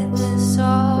with the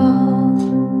song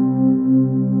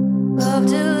of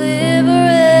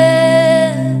deliverance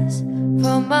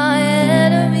from my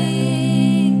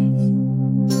enemies,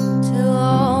 till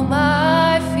all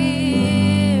my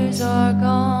fears are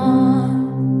gone.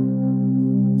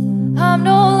 I'm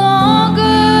no longer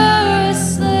a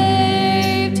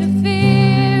slave to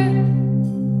fear.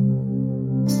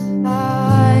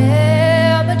 I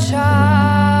am a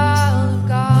child of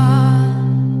God.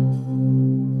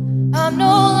 I'm no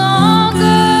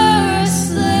longer a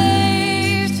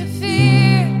slave to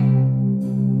fear.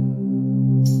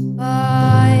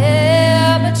 I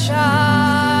am a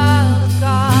child of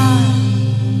God.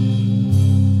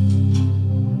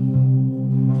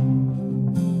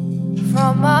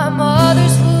 From my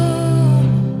mother's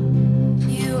womb,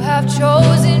 you have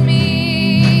chosen me.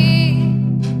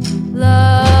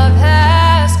 Love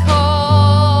has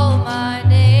called my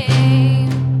name.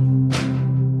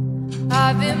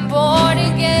 I've been born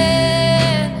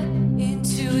again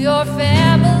into your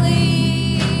family.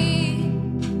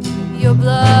 Your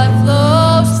blood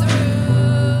flows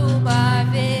through my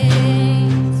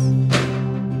veins.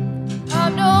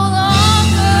 I'm no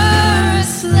longer a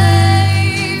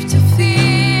slave to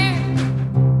fear.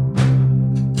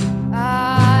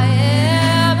 I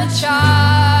am a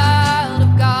child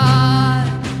of God.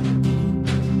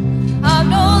 I'm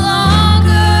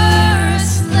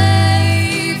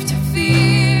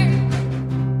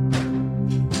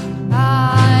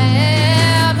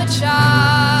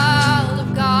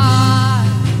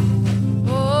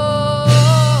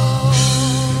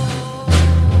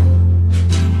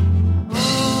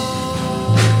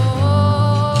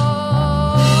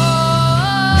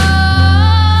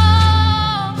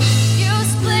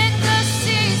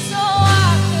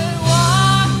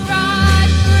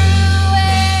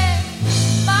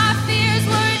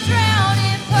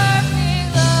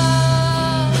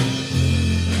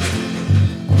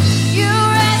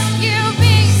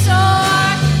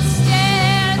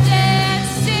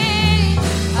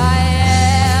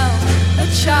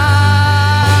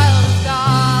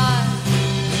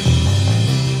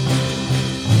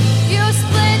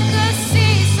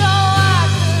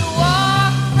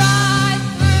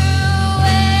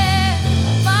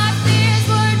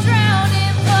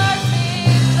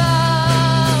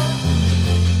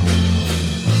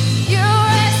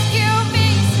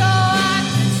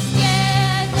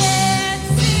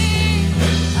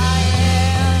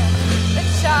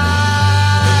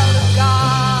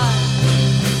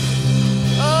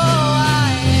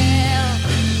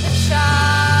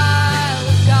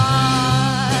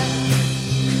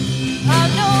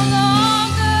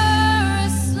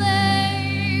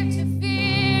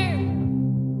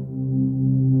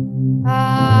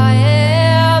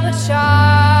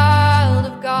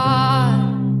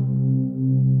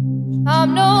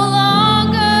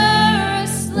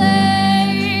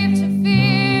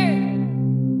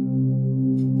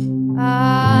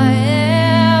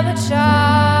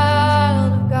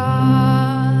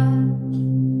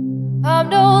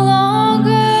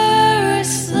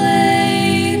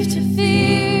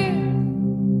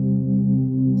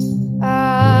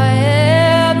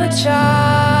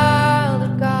child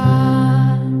of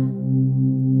God.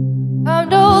 I'm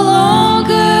no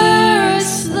longer a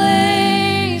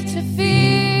slave to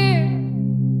fear.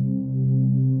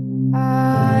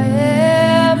 I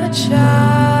am a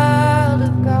child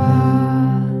of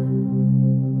God.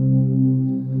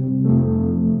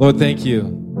 Lord, thank you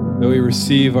that we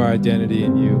receive our identity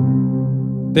in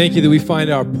you. Thank you that we find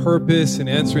our purpose in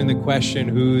answering the question,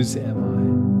 whose am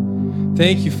I?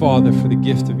 Thank you, Father, for the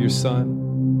gift of your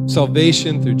Son,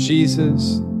 salvation through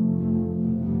Jesus.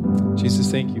 Jesus,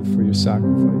 thank you for your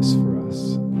sacrifice for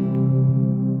us.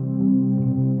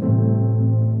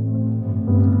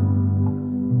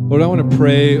 Lord, I want to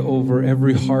pray over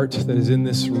every heart that is in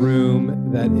this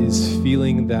room that is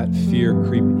feeling that fear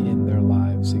creep in their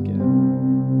lives again.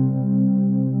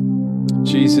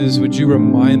 Jesus, would you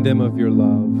remind them of your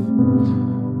love?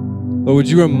 Lord, would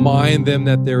you remind them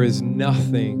that there is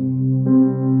nothing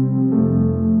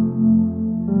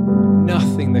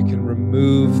that can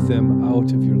remove them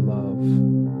out of your love,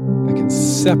 that can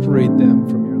separate them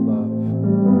from your love.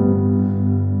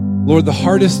 Lord, the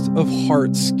hardest of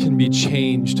hearts can be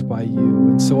changed by you.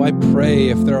 And so I pray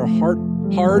if there are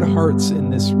hard hearts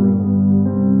in this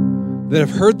room that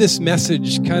have heard this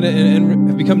message and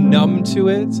have become numb to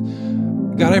it,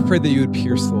 God, I pray that you would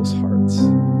pierce those hearts.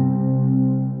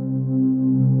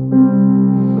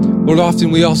 Lord,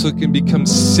 often we also can become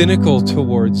cynical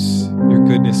towards your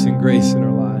goodness and grace in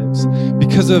our lives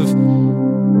because of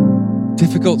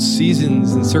difficult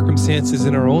seasons and circumstances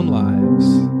in our own lives.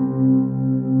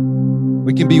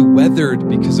 We can be weathered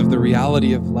because of the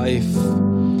reality of life.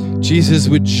 Jesus,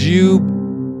 would you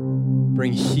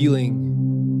bring healing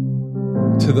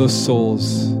to those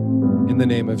souls in the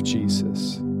name of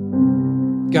Jesus?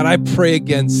 God, I pray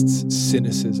against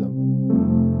cynicism.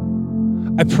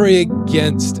 I pray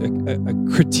against a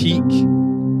critique,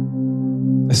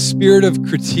 a spirit of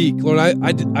critique. Lord,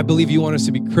 I believe you want us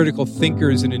to be critical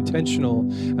thinkers and intentional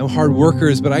and hard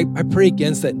workers, but I pray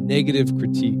against that negative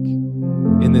critique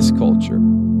in this culture.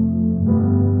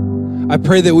 I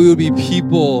pray that we would be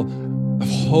people of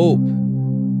hope,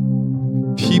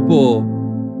 people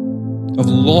of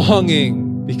longing,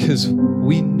 because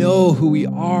we know who we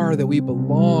are, that we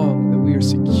belong, that we are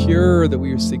secure, that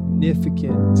we are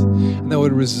significant, and that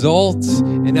would result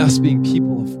in us being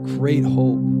people of great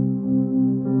hope.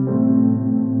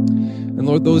 And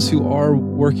Lord, those who are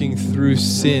working through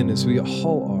sin, as we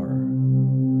all are,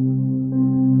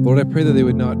 Lord, I pray that they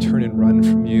would not turn and run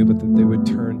from you, but that they would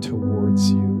turn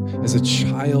towards you, as a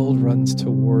child runs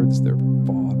towards their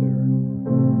father,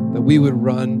 that we would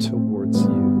run towards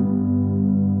you.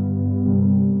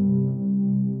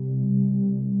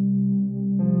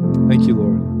 Thank you,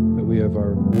 Lord, that we have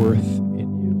our worth in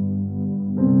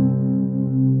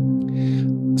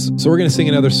you. So we're going to sing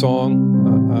another song.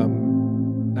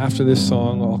 After this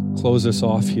song, I'll close us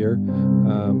off here.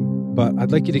 But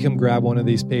I'd like you to come grab one of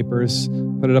these papers,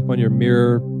 put it up on your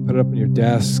mirror, put it up on your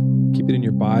desk, keep it in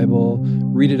your Bible,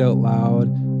 read it out loud.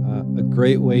 A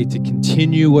great way to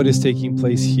continue what is taking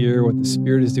place here, what the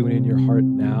Spirit is doing in your heart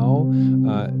now,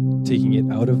 taking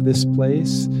it out of this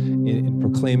place in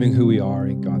proclaiming who we are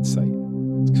in God's sight.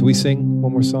 Can we sing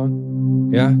one more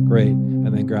song? Yeah? Great. And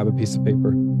then grab a piece of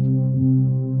paper.